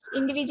stirrers,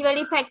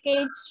 individually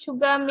packaged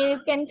sugar,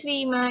 milk, and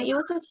creamer.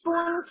 Use a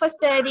spoon for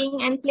stirring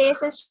and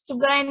place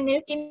sugar and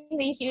milk in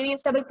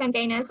reusable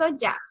containers or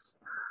jars.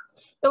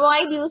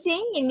 Avoid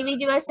using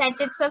individual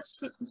sachets of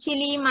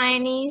chili,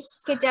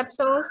 mayonnaise, ketchup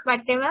sauce,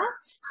 whatever.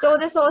 Store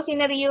the sauce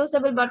in a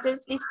reusable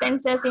bottles,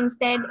 dispensers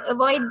instead.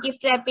 Avoid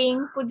gift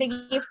wrapping. Put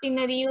the gift in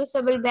a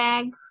reusable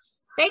bag.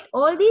 Right?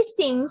 All these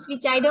things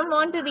which I don't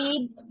want to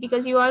read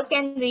because you all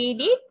can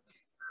read it.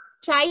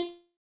 Try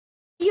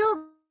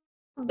your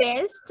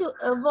best to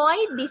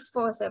avoid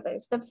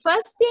disposables. The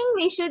first thing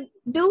we should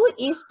do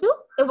is to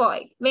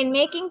avoid. When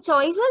making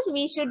choices,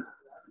 we should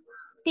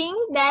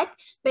think that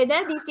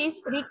whether this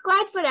is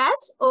required for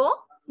us or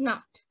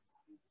not.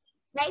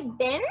 Right?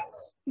 Then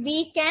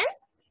we can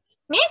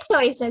make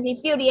choices.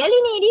 If you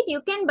really need it,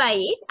 you can buy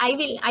it.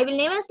 I will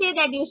never say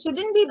that you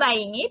shouldn't be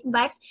buying it,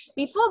 but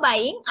before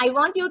buying, I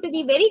want you to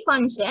be very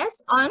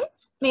conscious on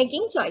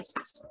making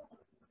choices.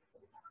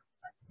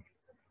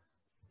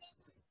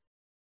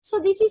 So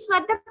this is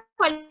what the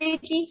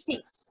politics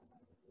is,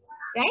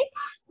 right?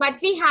 What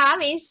we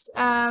have is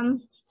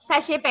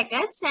sachet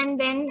packets, and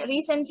then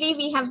recently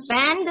we have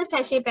banned the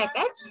sachet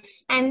packets.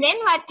 And then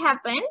what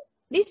happened?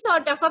 This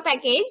sort of a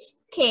package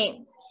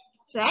came,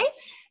 right?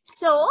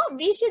 So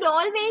we should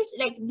always,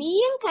 like,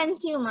 being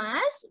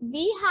consumers,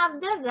 we have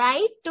the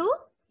right to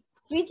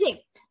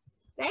reject,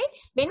 right?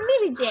 When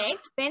we reject,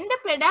 when the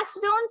products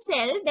don't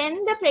sell, then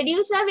the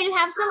producer will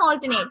have some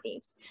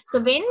alternatives.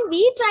 So when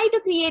we try to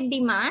create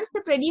demands,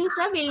 the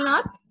producer will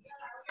not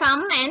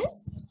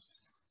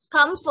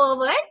come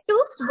forward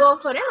to go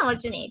for an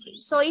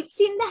alternative. So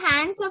it's in the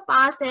hands of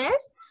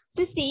ourselves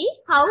to see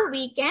how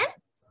we can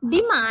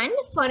demand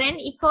for an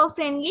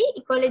eco-friendly,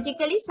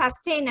 ecologically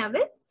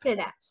sustainable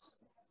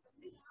products.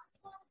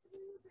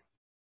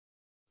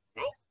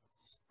 Right?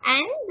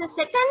 And the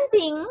second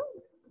thing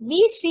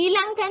we Sri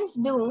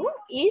Lankans do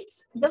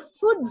is the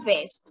food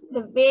waste.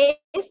 The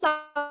waste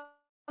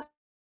of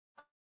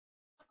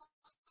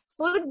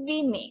food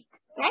we make.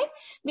 Right?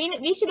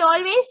 We should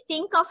always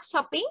think of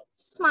shopping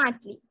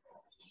smartly.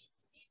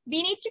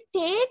 We need to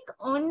take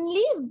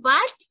only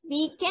what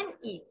we can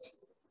eat.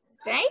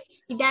 Right?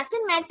 It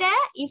doesn't matter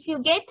if you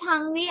get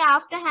hungry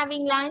after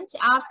having lunch,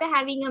 after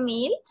having a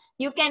meal,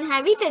 you can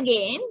have it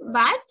again,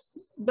 but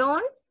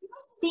don't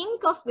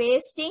think of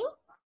wasting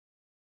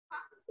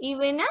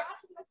even a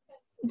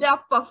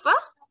drop of a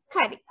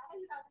curry.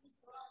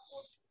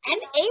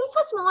 And aim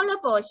for smaller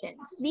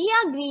portions. We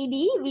are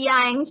greedy, we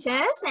are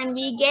anxious, and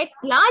we get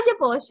larger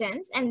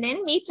portions, and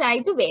then we try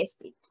to waste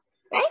it.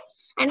 Right?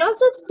 And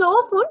also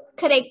store food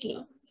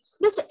correctly.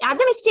 The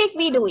other mistake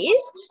we do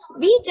is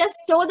we just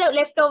store the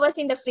leftovers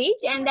in the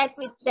fridge, and that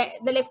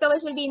the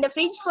leftovers will be in the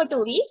fridge for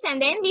 2 weeks, and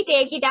then we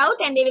take it out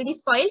and they will be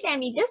spoiled and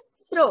we just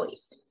throw it.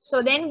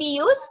 So then we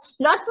use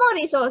lot more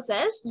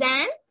resources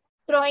than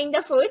throwing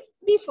the food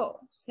before,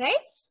 right?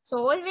 So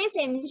always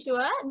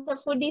ensure the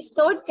food is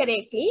stored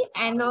correctly,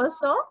 and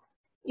also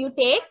you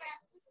take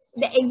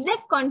the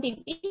exact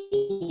quantity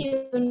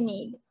you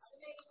need.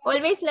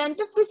 Always learn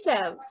to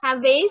preserve,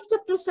 have ways to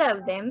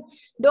preserve them.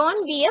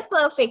 Don't be a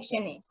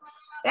perfectionist,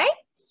 right?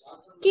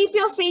 Keep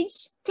your fridge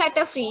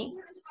clutter free.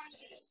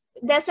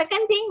 The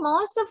second thing,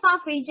 most of our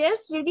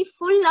fridges will be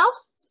full of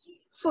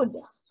food.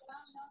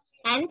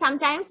 And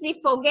sometimes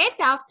we forget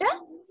after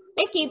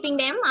keeping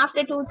them,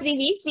 after 2-3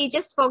 weeks, we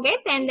just forget.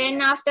 And then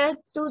after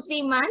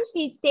 2-3 months,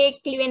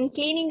 when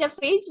cleaning the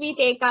fridge, we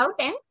take out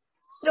and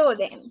throw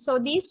them. So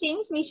these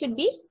things we should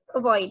be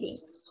avoiding.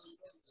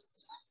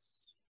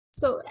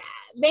 So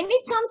when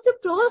it comes to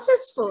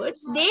processed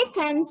foods, they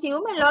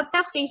consume a lot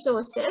of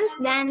resources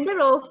than the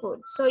raw food.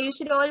 So you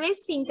should always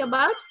think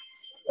about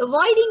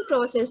avoiding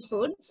processed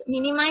foods,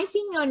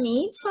 minimizing your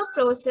needs for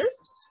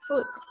processed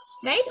food,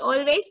 right?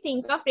 Always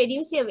think of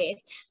reduce your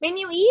waste. When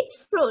you eat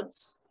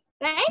fruits,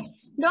 right?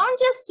 Don't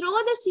just throw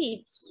the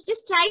seeds.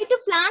 Just try to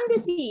plant the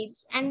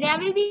seeds and there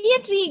will be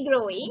a tree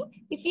growing.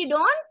 If you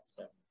don't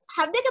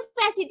have the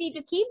capacity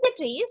to keep the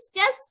trees,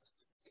 just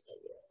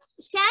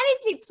share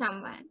it with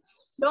someone.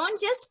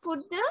 Don't just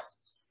put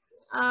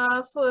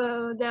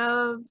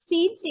the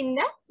seeds in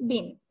the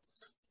bin,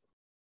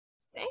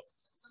 right?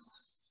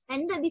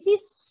 And this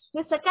is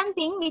the second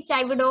thing which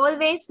I would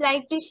always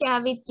like to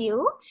share with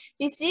you.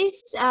 This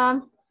is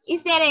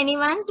there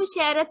anyone to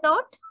share a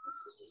thought?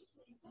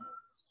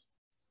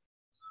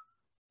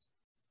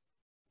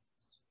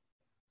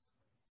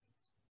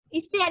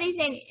 Is there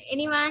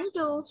anyone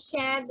to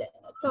share the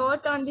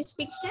thought on this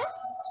picture?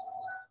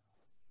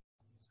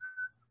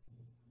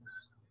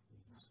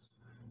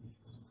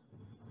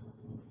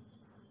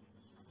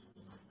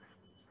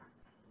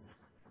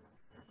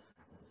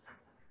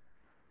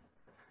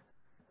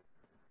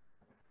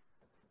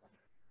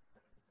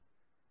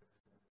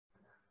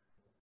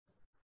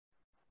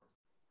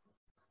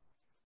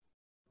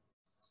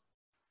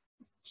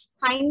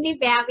 Kindly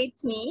bear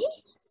with me.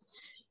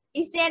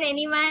 Is there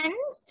anyone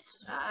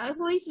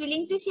who is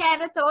willing to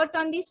share a thought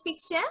on this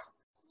picture?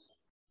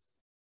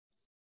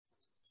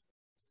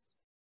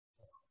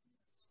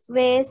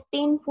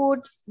 Wasting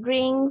foods,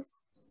 drinks,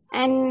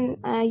 and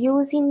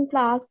using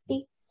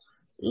plastic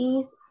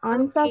is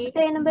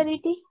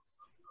unsustainability.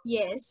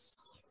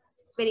 Yes,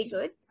 very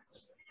good.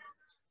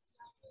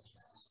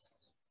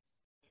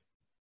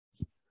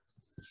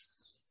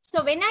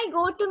 So when I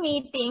go to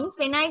meetings,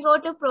 when I go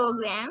to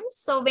programs,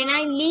 so when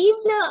I leave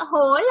the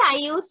hall, I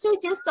used to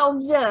just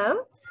observe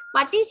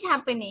what is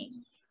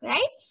happening,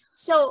 right?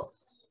 So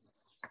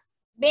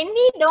when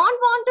we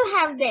don't want to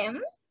have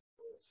them,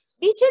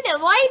 we should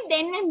avoid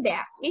then and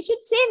there. We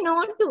should say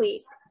no to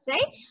it,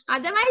 right?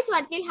 Otherwise,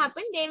 what will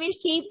happen? They will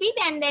keep it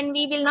and then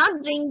we will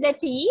not drink the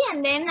tea,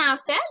 and then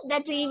after the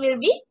tea will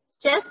be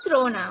just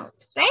thrown out,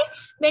 right?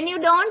 When you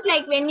don't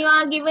like, when you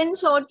are given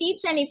short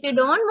eats and if you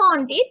don't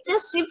want it,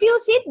 just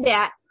refuse it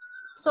there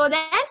so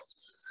that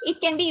it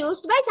can be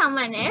used by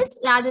someone else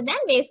rather than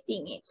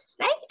wasting it,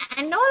 right?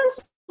 And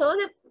also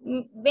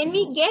when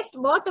we get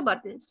water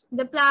bottles,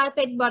 the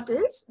PET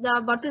bottles,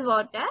 the bottled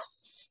water,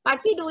 what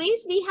we do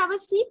is we have a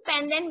sip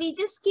and then we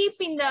just keep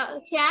in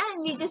the chair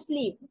and we just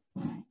leave.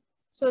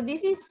 So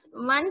this is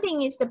one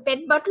thing is the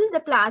PET bottle, the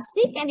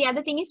plastic, and the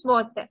other thing is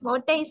water.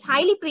 Water is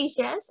highly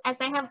precious.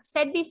 As I have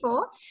said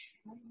before,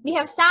 we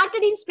have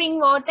started in spring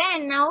water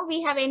and now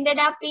we have ended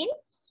up in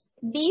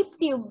deep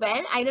tube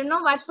well. I don't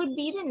know what would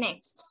be the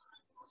next.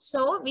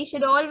 So we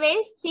should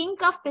always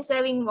think of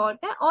preserving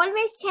water.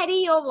 Always carry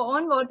your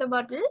own water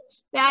bottle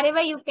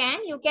wherever you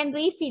can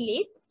refill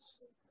it.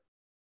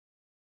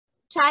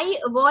 Try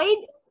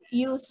avoid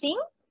using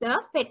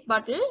the PET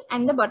bottle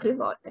and the bottled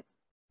water.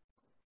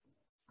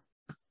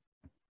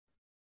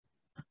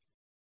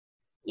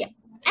 Yeah,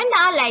 and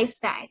our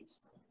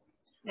lifestyles,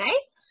 right?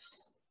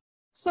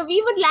 So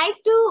we would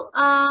like to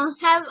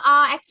have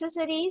our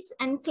accessories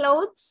and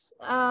clothes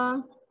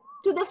to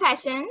the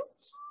fashion.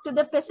 to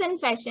the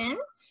present fashion.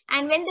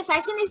 And when the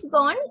fashion is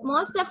gone,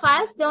 most of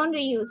us don't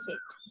reuse it.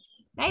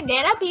 Right?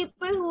 There are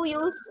people who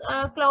use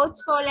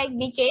clothes for like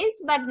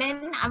decades, but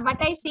then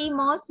what I see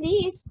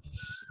mostly is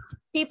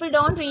people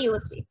don't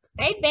reuse it.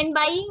 Right? When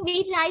buying,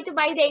 we try to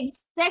buy the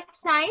exact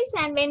size,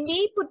 and when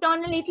we put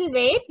on a little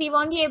weight, we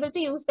won't be able to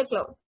use the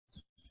cloth.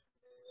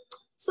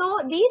 So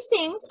these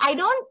things, I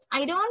don't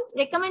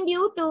recommend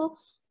you to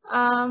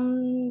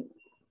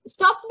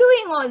stop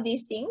doing all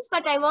these things,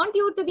 but I want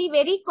you to be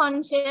very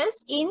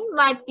conscious in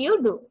what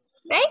you do.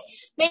 Right?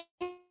 When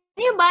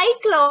you buy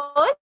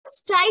clothes,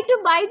 try to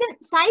buy the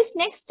size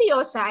next to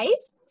your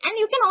size, and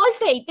you can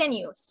alter it and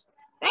use.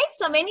 Right?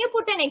 So when you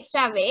put an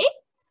extra weight,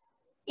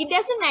 it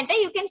doesn't matter,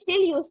 you can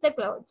still use the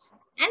clothes.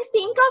 And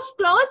think of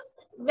clothes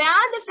where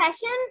the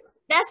fashion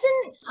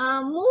doesn't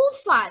move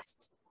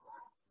fast,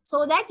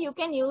 so that you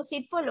can use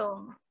it for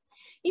long.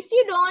 If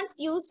you don't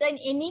use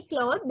any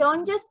cloth,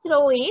 don't just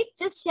throw it,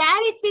 just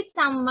share it with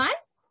someone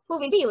who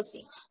will be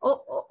using.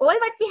 All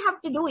what we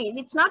have to do is,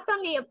 it's not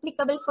only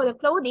applicable for the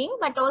clothing,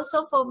 but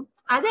also for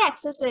other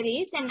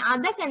accessories and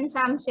other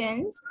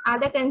consumptions,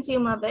 other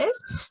consumables,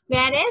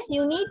 whereas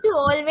you need to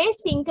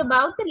always think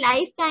about the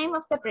lifetime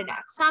of the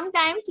product.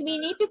 Sometimes we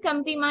need to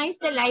compromise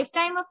the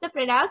lifetime of the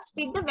products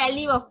with the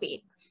value of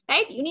it,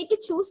 right? You need to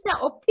choose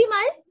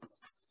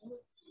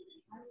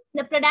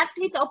the product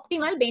with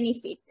optimal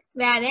benefit,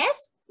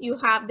 whereas you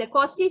have the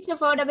cost is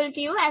affordable to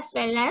you, as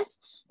well as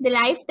the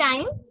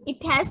lifetime,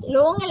 it has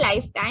longer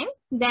lifetime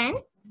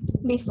than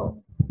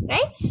before,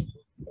 right?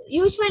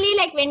 Usually,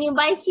 like when you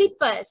buy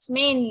slippers,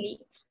 mainly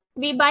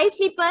we buy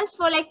slippers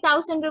for like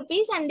 1,000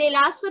 rupees and they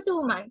last for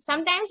 2 months.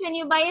 Sometimes when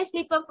you buy a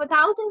slipper for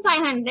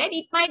 1,500,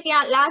 it might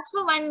last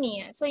for 1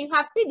 year. So you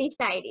have to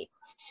decide it.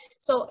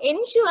 So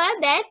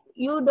ensure that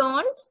you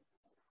don't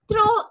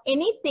throw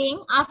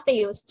anything after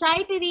use.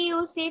 Try to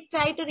reuse it,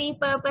 try to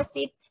repurpose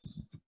it,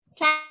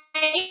 try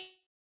to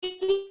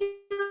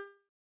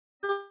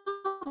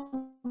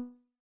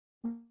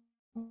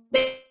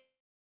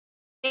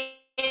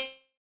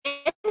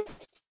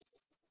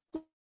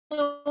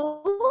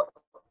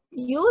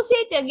use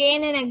it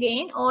again and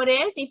again, or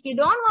else if you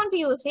don't want to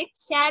use it,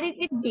 share it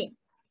with them,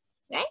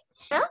 right?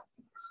 The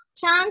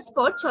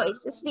transport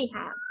choices we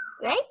have,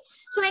 right?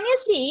 So when you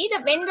see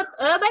that when the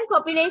urban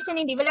population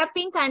in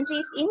developing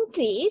countries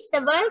increase,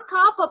 the world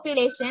car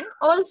population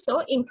also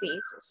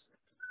increases,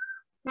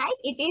 right?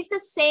 It is the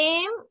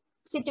same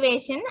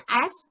situation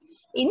as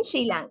in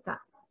Sri Lanka.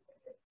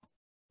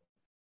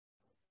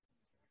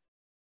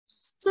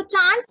 So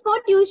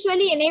transport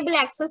usually enable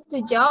access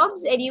to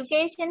jobs,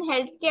 education,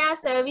 healthcare,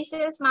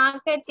 services,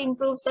 markets,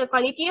 improves the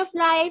quality of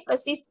life,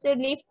 assists to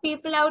lift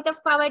people out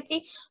of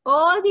poverty.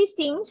 All these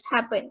things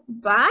happen.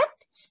 But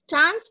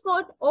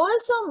transport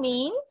also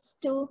means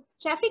to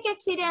traffic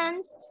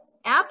accidents,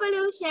 air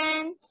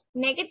pollution,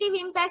 negative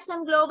impacts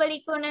on global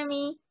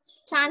economy,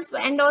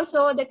 transport, and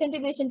also the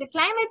contribution to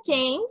climate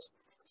change.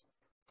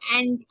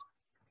 And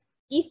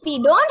if we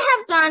don't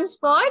have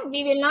transport,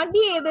 we will not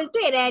be able to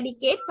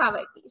eradicate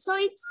poverty. So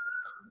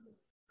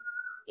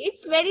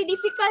it's very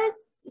difficult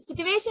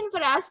situation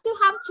for us to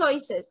have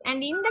choices.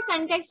 And in the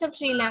context of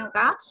Sri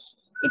Lanka,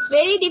 it's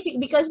very difficult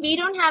because we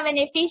don't have an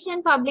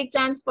efficient public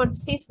transport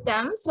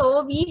system.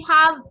 So we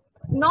have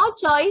no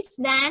choice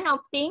than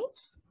opting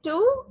to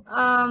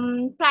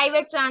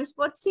private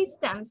transport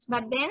systems,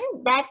 but then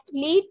that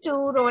lead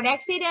to road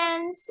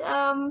accidents,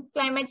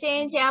 climate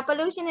change, air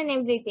pollution and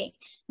everything.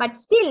 But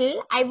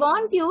still, I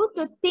want you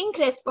to think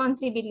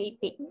responsibly,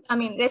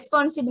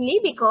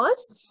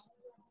 because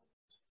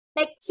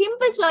like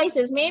simple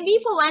choices, maybe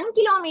for 1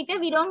 kilometer,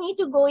 we don't need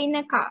to go in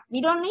a car. We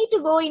don't need to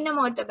go in a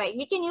motorbike.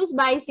 We can use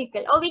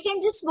bicycle or we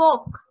can just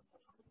walk,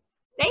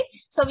 right?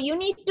 So you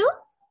need to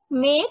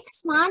make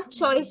smart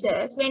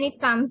choices when it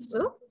comes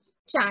to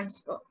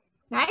transport,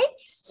 right?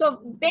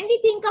 So when we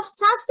think of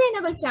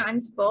sustainable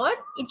transport,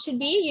 it should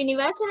be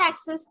universal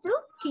access to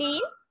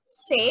clean,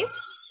 safe,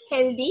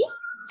 healthy,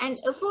 and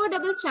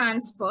affordable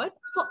transport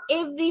for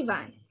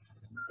everyone,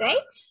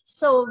 right?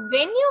 So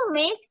when you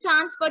make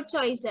transport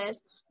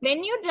choices,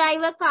 when you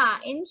drive a car,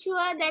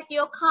 ensure that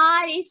your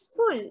car is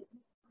full,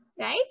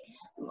 right?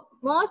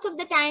 Most of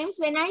the times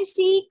when I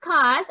see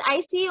cars,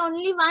 I see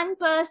only one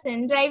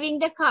person driving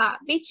the car,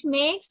 which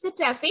makes the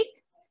traffic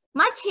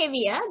much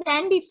heavier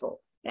than before,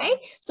 right?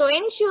 So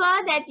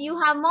ensure that you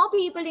have more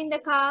people in the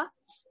car,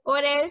 or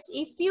else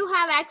if you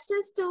have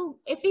access to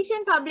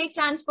efficient public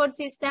transport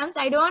systems,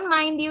 I don't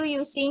mind you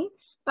using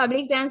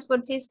public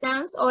transport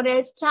systems, or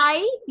else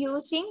try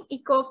using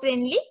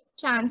eco-friendly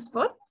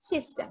transport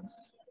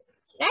systems,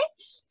 right?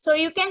 So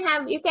you can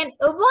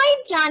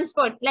avoid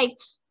transport, like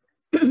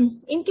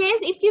in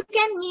case if you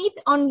can meet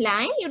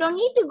online, you don't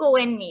need to go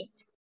and meet.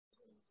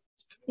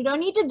 You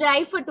don't need to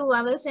drive for 2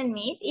 hours and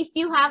meet if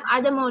you have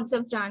other modes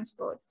of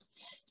transport.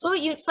 So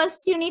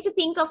first you need to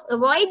think of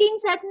avoiding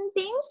certain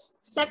things.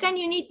 Second,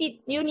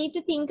 you need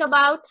to think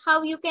about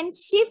how you can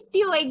shift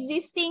your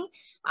existing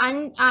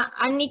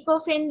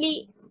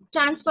uneco-friendly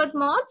transport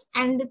modes.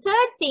 And the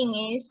third thing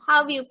is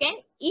how you can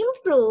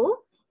improve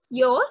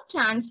your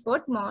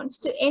transport modes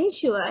to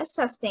ensure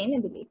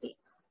sustainability,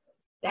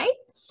 right?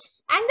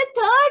 And the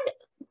third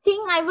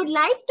thing I would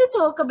like to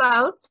talk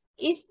about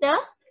is the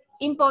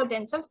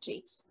importance of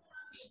trees.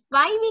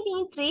 Why we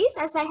need trees?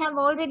 As I have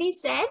already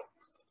said,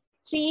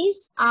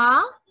 trees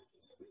are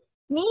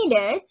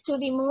needed to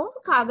remove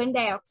carbon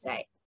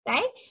dioxide,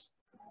 right?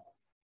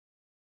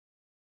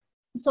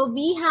 So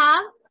we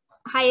have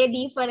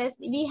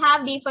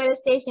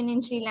deforestation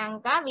in Sri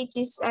Lanka, which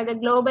is the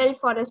global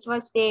forest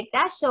watch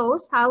data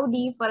shows how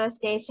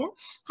deforestation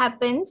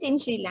happens in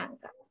Sri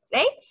Lanka,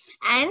 right?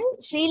 And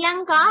Sri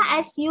Lanka,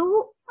 as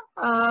you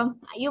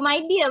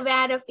might be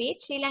aware of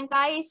it, Sri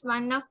Lanka is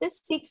one of the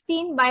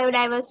 16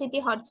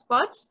 biodiversity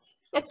hotspots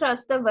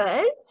across the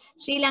world.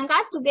 Sri Lanka,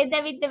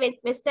 together with the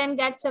Western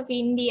Ghats of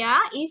India,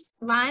 is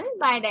one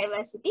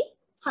biodiversity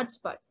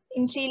hotspot.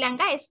 In Sri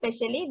Lanka,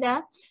 especially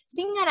the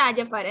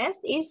Singaraja forest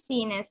is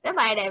seen as the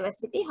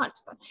biodiversity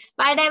hotspot.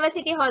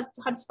 Biodiversity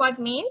hotspot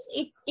means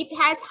it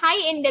has high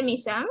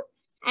endemism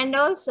and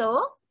also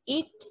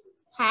it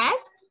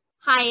has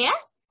higher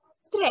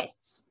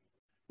threats,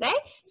 right?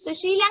 So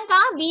Sri Lanka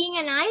being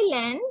an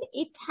island,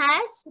 it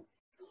has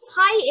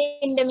high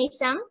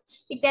endemism.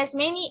 It has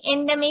many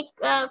endemic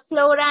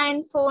flora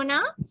and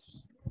fauna.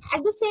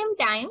 At the same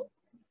time,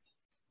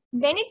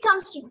 when it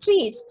comes to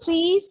trees,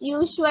 trees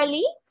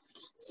usually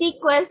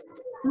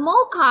sequester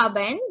more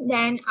carbon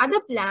than other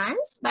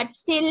plants, but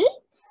still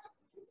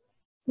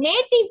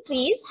native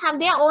trees have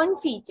their own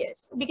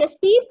features because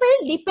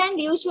people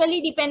usually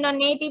depend on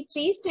native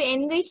trees to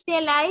enrich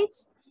their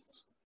lives.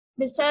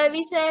 The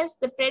services,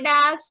 the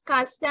products,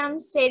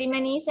 customs,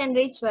 ceremonies, and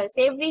rituals,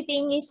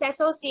 everything is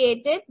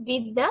associated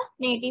with the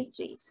native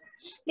trees.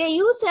 Their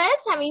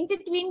uses have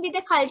intertwined with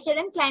the culture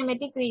and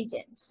climatic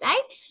regions,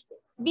 right?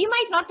 We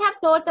might not have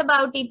thought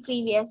about it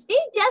previously.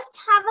 Just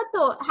have a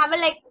thought,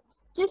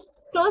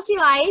 just close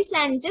your eyes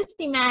and just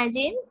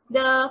imagine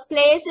the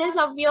places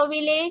of your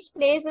village,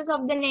 places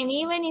of the name,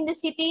 even in the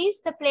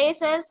cities, the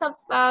places of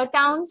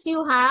towns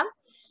you have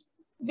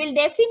will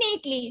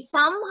definitely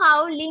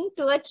somehow link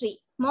to a tree.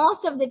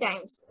 Most of the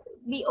times,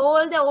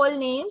 all the old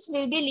names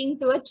will be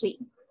linked to a tree,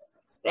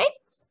 right?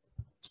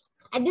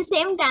 At the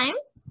same time,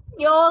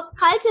 your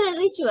cultural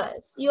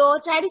rituals, your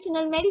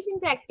traditional medicine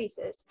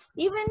practices,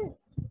 even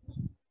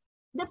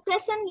the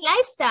present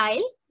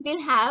lifestyle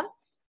will have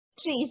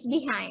trees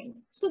behind.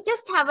 So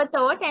just have a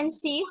thought and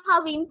see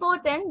how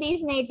important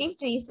these native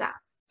trees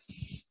are.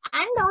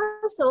 And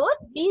also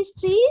these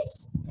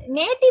trees,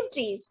 native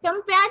trees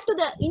compared to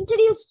the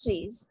introduced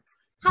trees,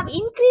 have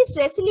increased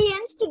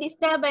resilience to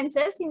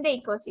disturbances in the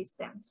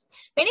ecosystems.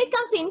 When it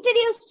comes to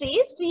introduced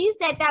trees, trees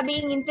that are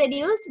being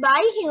introduced by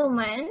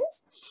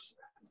humans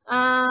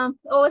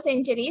over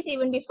centuries,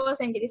 even before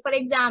centuries. For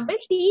example,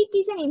 teak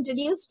is an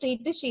introduced tree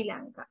to Sri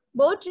Lanka.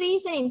 Bo tree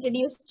is an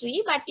introduced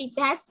tree, but it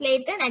has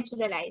later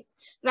naturalized.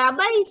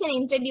 Rubber is an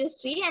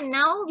introduced tree, and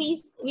now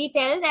we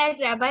tell that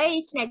rubber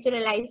is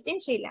naturalized in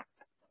Sri Lanka,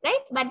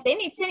 right? But then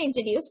it's an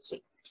introduced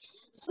tree.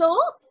 So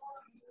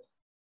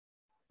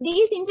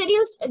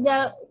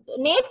the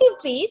native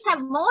trees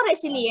have more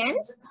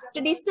resilience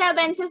to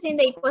disturbances in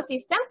the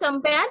ecosystem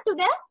compared to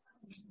the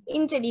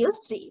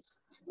introduced trees.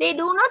 They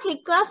do not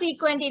require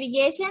frequent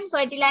irrigation,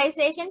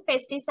 fertilization,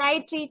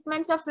 pesticide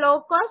treatments of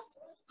low cost,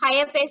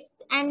 higher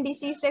pest and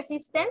disease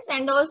resistance,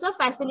 and also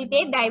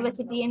facilitate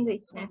diversity and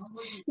richness.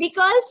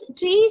 Because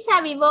trees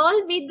have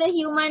evolved with the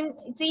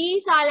human,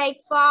 trees are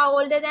like far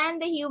older than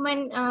the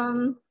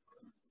human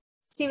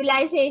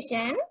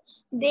civilization.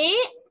 They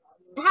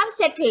have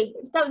settled.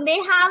 So they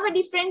have a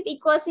different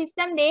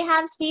ecosystem. They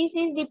have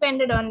species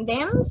dependent on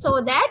them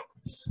so that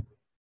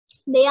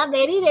they are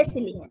very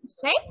resilient,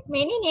 right?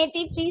 Many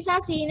native trees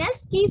are seen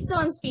as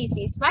keystone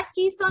species. What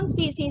keystone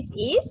species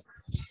is?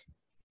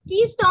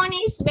 Keystone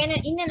is when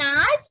in an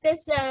arch,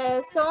 this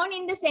stone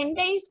in the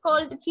center is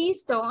called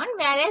keystone,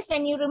 whereas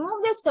when you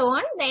remove the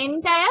stone, the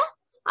entire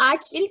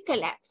arch will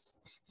collapse.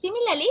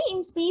 Similarly,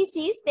 in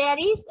species, there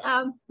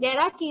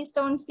are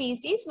keystone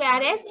species,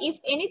 whereas if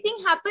anything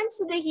happens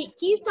to the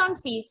keystone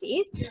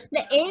species,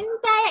 the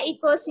entire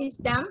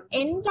ecosystem,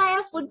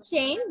 entire food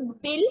chain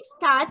will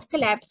start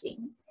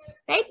collapsing,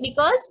 right?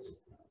 Because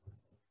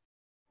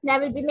there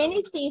will be many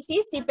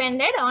species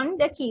dependent on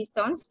the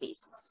keystone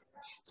species.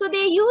 So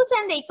their use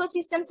and the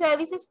ecosystem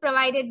services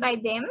provided by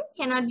them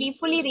cannot be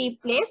fully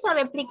replaced or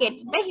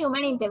replicated by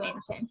human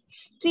interventions.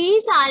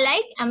 Trees are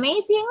like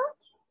amazing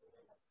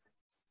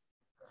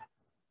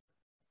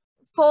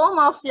form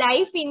of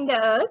life in the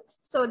earth,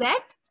 so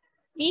that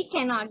we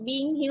cannot,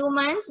 being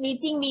humans, we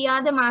think we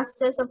are the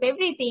masters of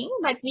everything,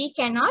 but we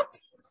cannot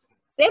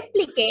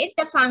replicate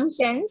the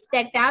functions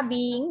that are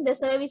being, the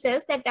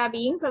services that are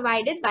being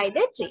provided by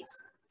the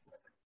trees,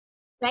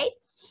 right?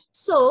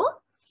 So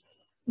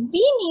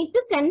we need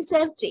to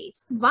conserve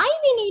trees. Why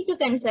we need to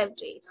conserve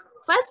trees?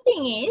 First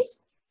thing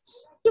is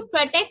to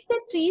protect the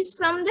trees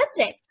from the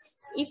threats.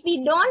 If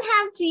we don't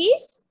have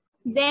trees,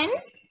 then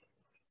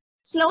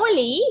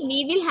slowly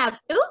we will have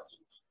to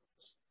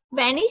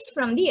vanish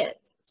from the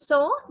earth.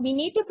 So we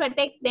need to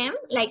protect them,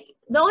 like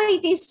though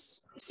it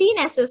is seen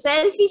as a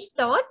selfish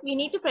thought, we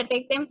need to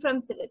protect them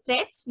from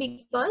threats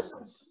because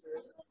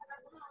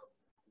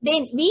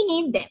we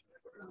need them.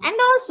 And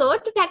also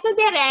to tackle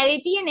their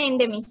rarity and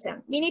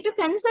endemism, we need to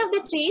conserve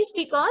the trees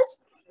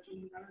because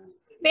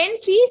when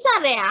trees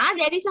are rare,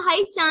 there is a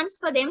high chance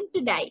for them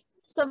to die.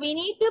 So we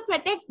need to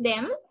protect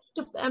them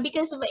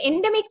because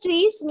endemic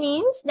trees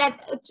means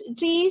that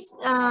trees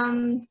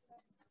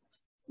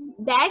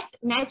that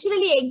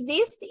naturally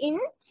exist in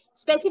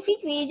specific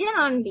region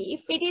only.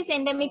 If it is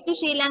endemic to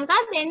Sri Lanka,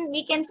 then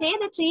we can say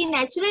the tree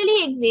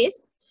naturally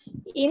exists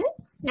in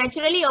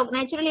naturally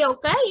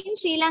occur in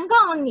Sri Lanka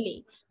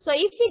only. So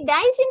if it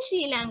dies in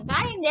Sri Lanka,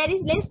 and there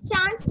is less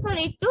chance for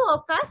it to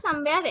occur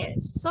somewhere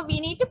else. So we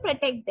need to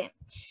protect them.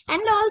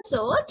 And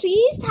also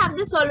trees have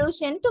the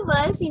solution to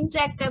world's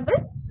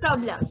intractable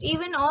problems.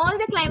 Even all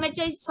the climate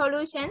change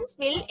solutions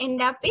will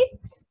end up with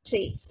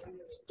trees.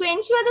 To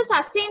ensure the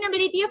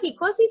sustainability of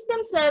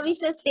ecosystem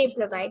services they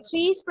provide,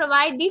 trees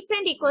provide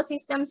different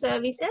ecosystem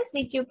services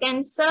which you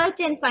can search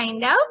and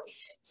find out.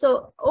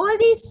 So all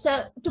these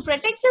to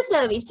protect the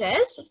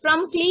services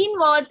from clean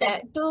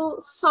water to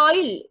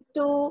soil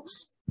to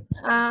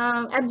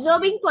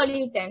absorbing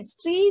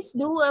pollutants, trees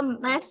do a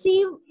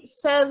massive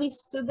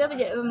service to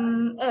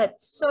the earth.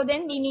 So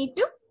then we need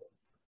to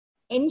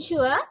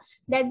ensure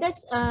that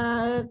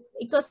the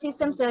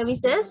ecosystem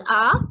services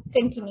are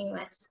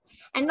continuous.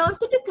 And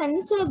also to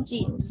conserve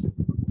genes.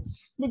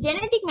 The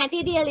genetic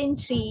material in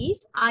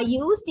trees are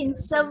used in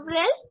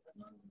several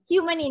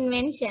human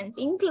inventions,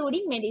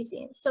 including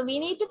medicines. So we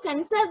need to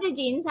conserve the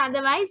genes,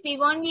 otherwise we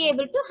won't be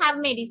able to have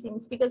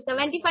medicines, because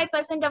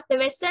 75% of the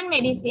Western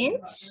medicine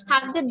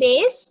have the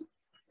base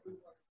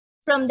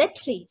from the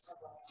trees.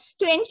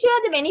 To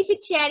ensure the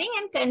benefit sharing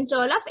and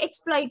control of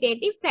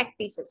exploitative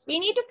practices, we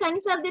need to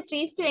conserve the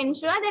trees to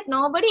ensure that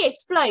nobody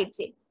exploits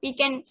it.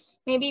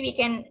 Maybe we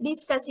can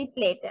discuss it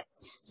later.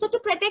 So to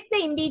protect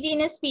the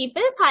indigenous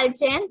people,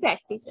 culture and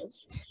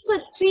practices. So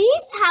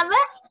trees have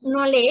a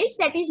knowledge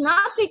that is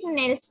not written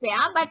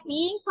elsewhere, but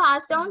being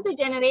passed on to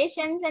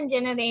generations and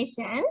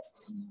generations.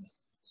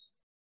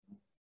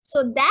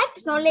 So that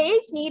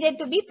knowledge needed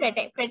to be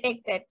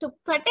protected. To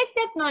protect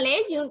that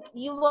knowledge,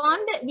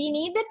 we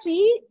need the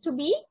tree to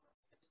be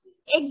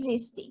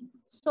existing.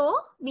 So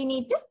we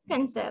need to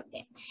conserve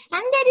them.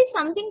 And there is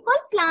something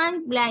called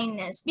plant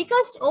blindness.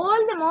 Because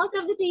most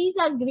of the trees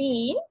are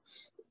green,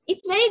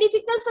 it's very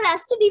difficult for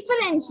us to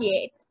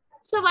differentiate.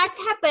 So what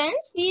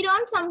happens? We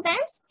don't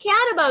sometimes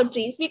care about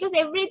trees because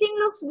everything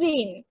looks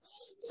green.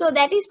 So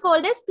that is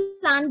called as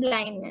plant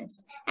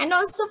blindness. And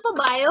also for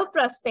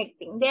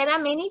bioprospecting, there are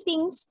many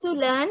things to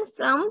learn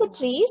from the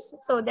trees,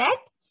 so that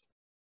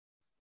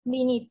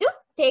we need to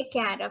take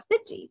care of the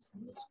trees.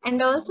 And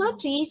also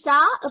trees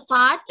are a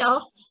part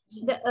of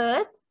the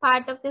earth,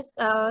 part of this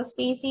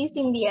species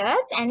in the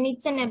earth, and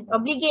it's an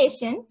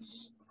obligation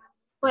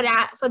for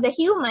the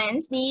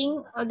humans,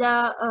 being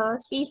the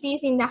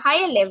species in the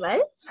higher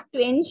level, to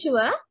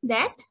ensure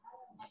that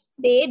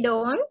they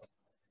don't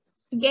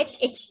get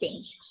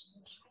extinct.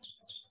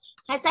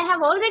 As I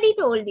have already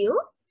told you,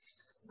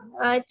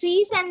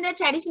 trees and the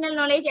traditional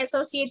knowledge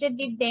associated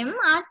with them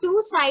are two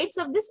sides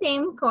of the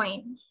same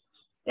coin,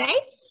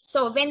 right?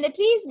 So when the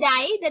trees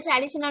die, the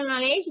traditional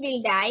knowledge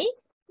will die.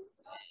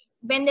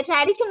 When the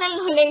traditional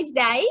knowledge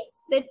die,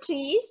 the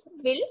trees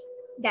will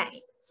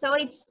die. So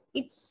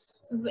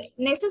it's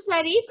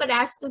necessary for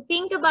us to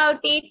think about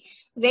it,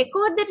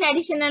 record the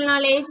traditional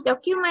knowledge,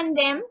 document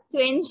them to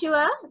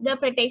ensure the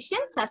protection,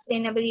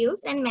 sustainable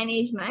use and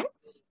management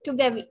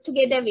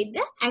together with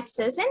the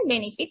access and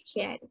benefit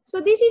sharing.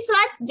 So this is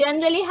what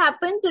generally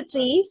happens to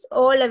trees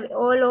all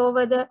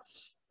over the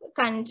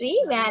country,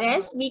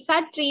 whereas we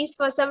cut trees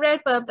for several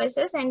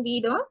purposes and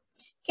we don't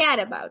care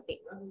about it,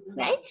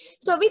 right?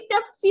 So with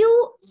a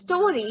few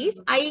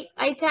stories, I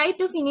try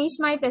to finish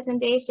my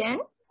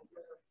presentation.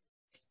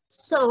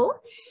 So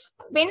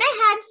when I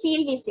had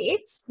field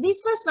visits,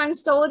 this was one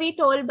story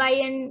told by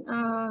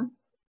an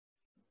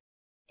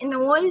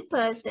old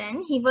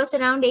person. He was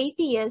around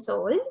 80 years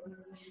old.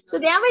 So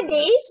there were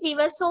days we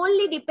were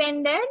solely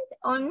dependent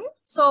on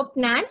soap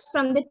nuts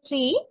from the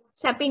tree,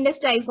 Sapinus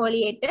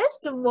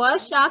trifoliatus, to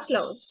wash our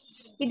clothes.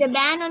 With a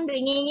ban on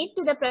bringing it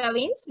to the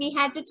province, we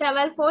had to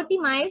travel 40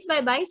 miles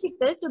by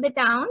bicycle to the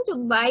town to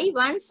buy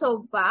one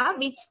soap bar,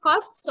 which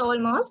costs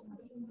almost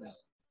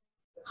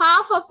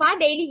half of our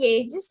daily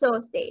wages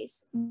those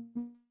days.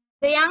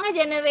 The younger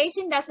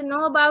generation doesn't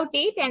know about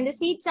it, and the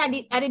seeds are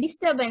a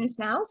disturbance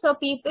now, so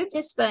people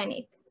just burn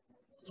it.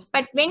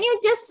 But when you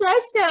just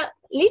search the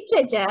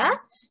literature,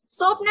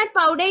 soap nut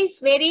powder is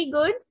very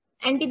good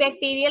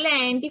antibacterial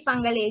and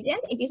antifungal agent.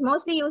 It is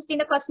mostly used in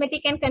the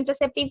cosmetic and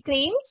contraceptive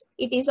creams.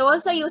 It is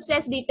also used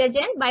as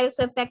detergent,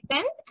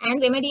 biosurfactant,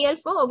 and remedial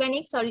for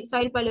organic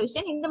soil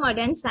pollution in the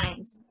modern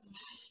science.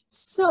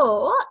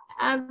 So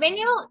when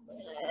you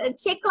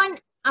check on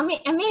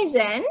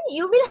Amazon,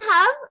 you will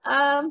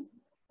have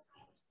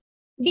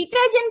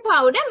detergent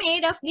powder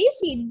made of these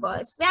seed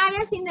balls.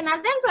 Whereas in the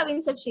northern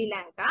province of Sri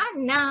Lanka,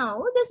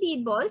 now the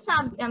seed balls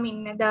are,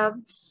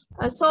 the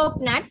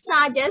soap nuts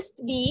are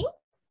just being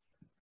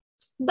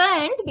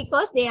burnt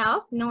because they are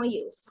of no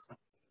use.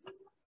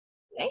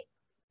 Right?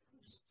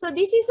 So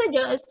this is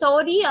a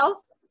story of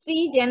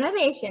 3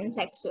 generations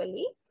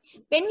actually.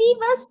 When we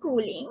were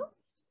schooling,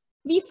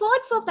 we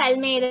fought for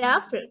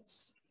palmyra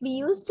fruits. We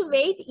used to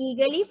wait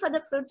eagerly for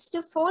the fruits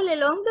to fall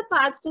along the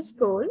path to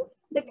school.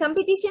 The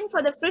competition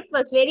for the fruit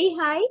was very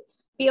high.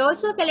 We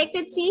also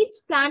collected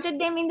seeds, planted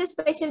them in the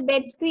special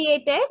beds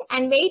created,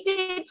 and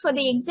waited for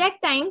the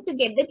exact time to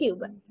get the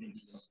tuber.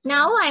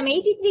 Now I'm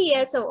 83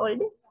 years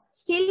old.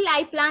 Still,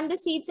 I plant the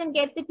seeds and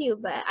get the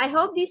tuber. I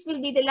hope this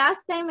will be the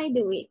last time I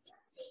do it.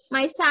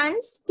 My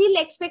sons still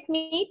expect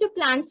me to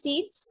plant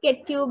seeds,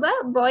 get tuber,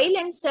 boil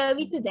and serve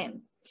it to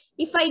them.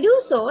 If I do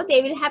so,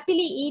 they will happily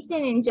eat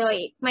and enjoy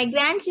it. My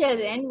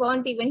grandchildren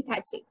won't even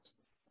touch it.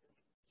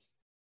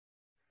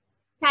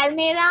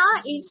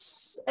 Palmyra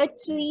is a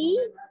tree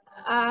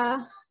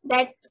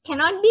that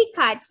cannot be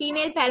cut.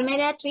 Female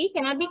palmyra tree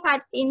cannot be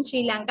cut in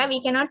Sri Lanka.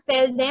 We cannot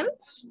fell them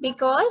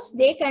because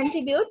they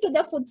contribute to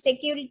the food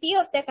security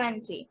of the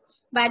country.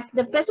 But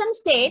the present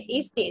state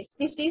is this.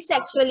 This is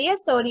actually a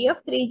story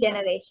of 3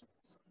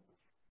 generations.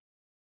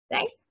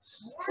 Right?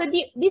 So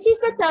this is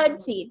the 3rd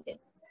seed.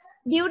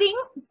 During,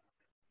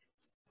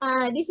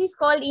 this is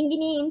called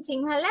Ingini in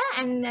Sinhala,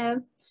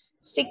 and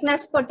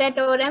Strychnus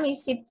potatorum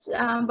is its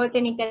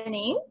botanical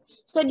name.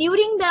 So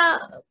during the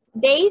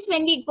days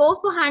when we go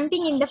for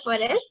hunting in the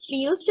forest, we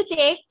used to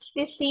take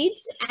the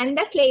seeds and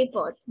the clay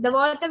pot. The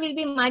water will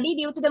be muddy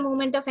due to the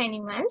movement of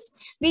animals.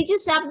 We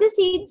just rub the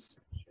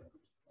seeds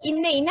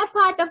in the inner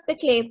part of the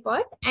clay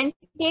pot and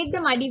take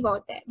the muddy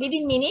water.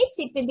 Within minutes,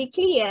 it will be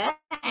clear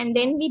and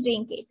then we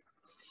drink it.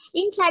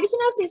 In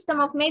traditional system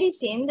of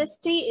medicine, the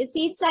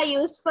seeds are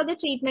used for the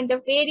treatment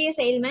of various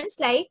ailments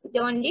like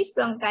jaundice,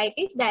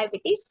 bronchitis,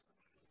 diabetes,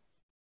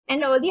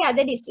 and all the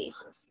other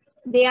diseases.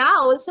 They are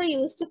also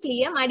used to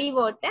clear muddy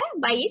water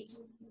by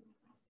its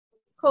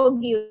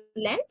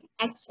coagulant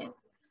action.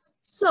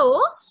 So,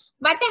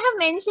 what I have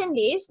mentioned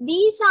is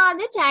these are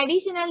the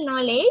traditional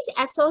knowledge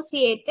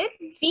associated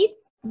with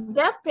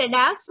the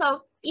products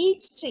of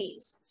each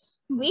trees,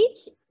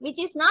 which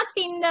is not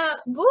in the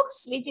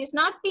books, which is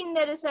not in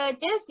the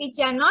researches, which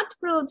are not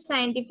proved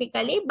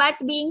scientifically, but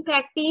being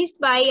practiced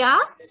by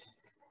our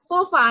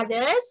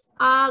forefathers,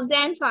 our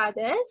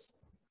grandfathers,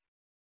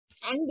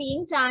 and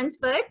being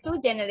transferred to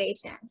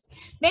generations.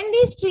 When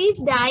these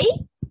trees die,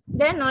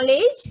 the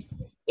knowledge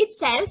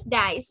itself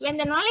dies. When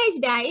the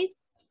knowledge dies,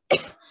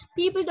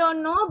 people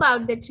don't know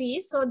about the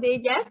trees, so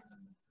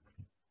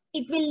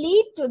it will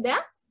lead to the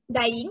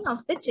dying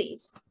of the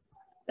trees,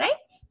 right?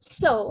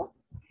 So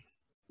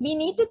we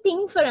need to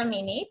think for a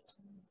minute.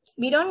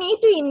 We don't need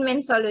to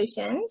invent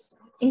solutions.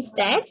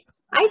 Instead,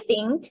 I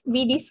think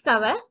we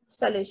discover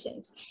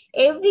solutions.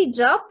 Every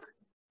drop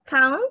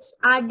counts.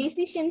 Our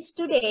decisions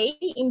today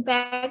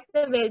impact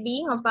the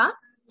well-being of our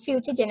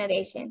future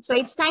generations. So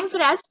it's time for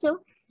us to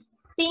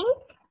think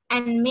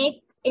and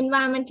make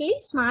environmentally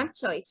smart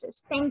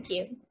choices. Thank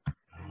you.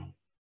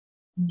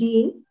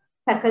 Dean,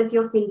 Faculty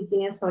of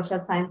Indigenous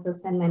Social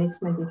Sciences and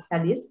Management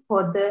Studies,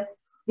 for the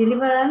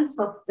deliverance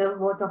of the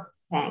vote of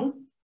thanks.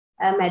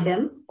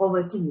 Madam,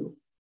 over to you.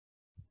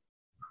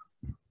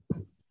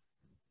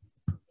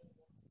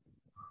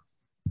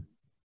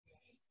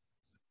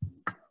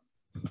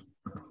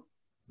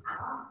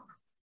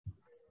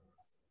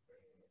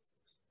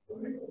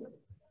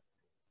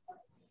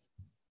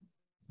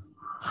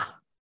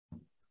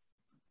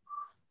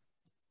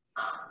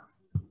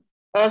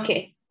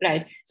 Okay,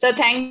 right. So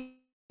thank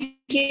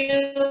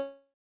you,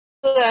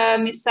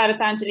 Ms.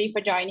 Sarathanjali,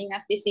 for joining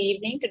us this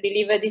evening to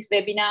deliver this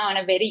webinar on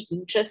a very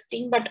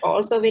interesting but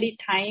also very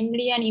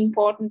timely and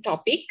important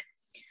topic.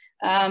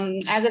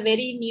 As a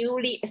very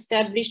newly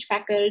established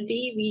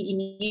faculty,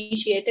 we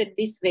initiated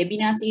this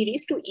webinar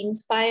series to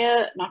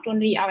inspire not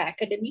only our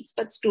academics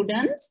but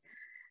students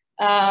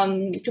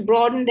to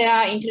broaden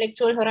their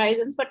intellectual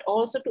horizons, but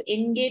also to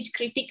engage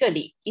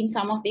critically in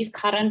some of these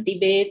current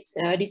debates,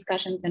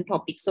 discussions and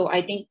topics. So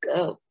I think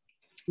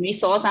we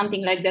saw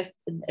something like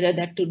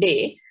that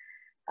today.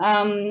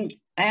 And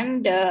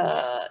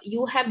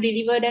you have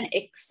delivered an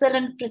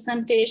excellent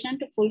presentation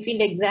to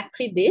fulfill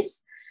exactly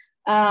this,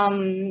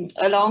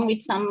 along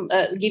with some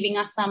giving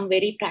us some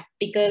very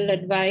practical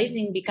advice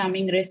in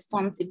becoming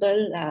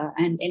responsible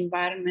and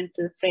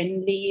environmental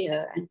friendly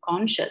and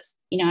conscious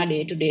in our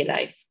day-to-day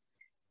life.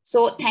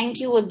 So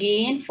thank you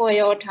again for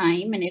your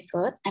time and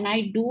efforts, and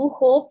I do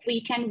hope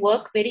we can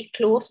work very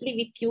closely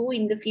with you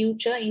in the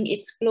future in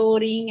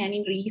exploring and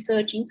in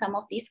researching some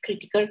of these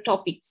critical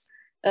topics.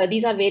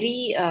 These are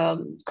very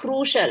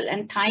crucial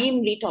and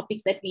timely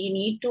topics that we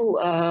need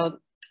to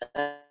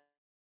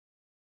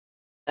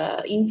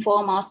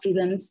inform our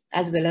students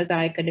as well as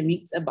our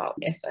academics about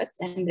efforts,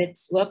 and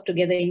let's work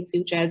together in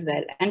future as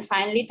well. And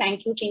finally,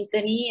 thank you,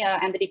 Chintani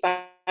and the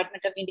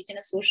Department of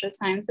Indigenous Social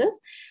Sciences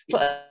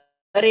for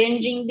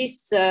arranging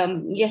this,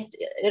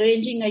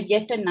 arranging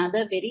yet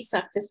another very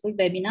successful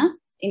webinar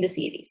in the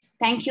series.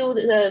 Thank you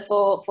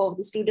for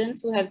the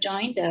students who have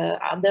joined,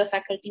 other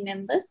faculty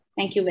members.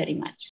 Thank you very much.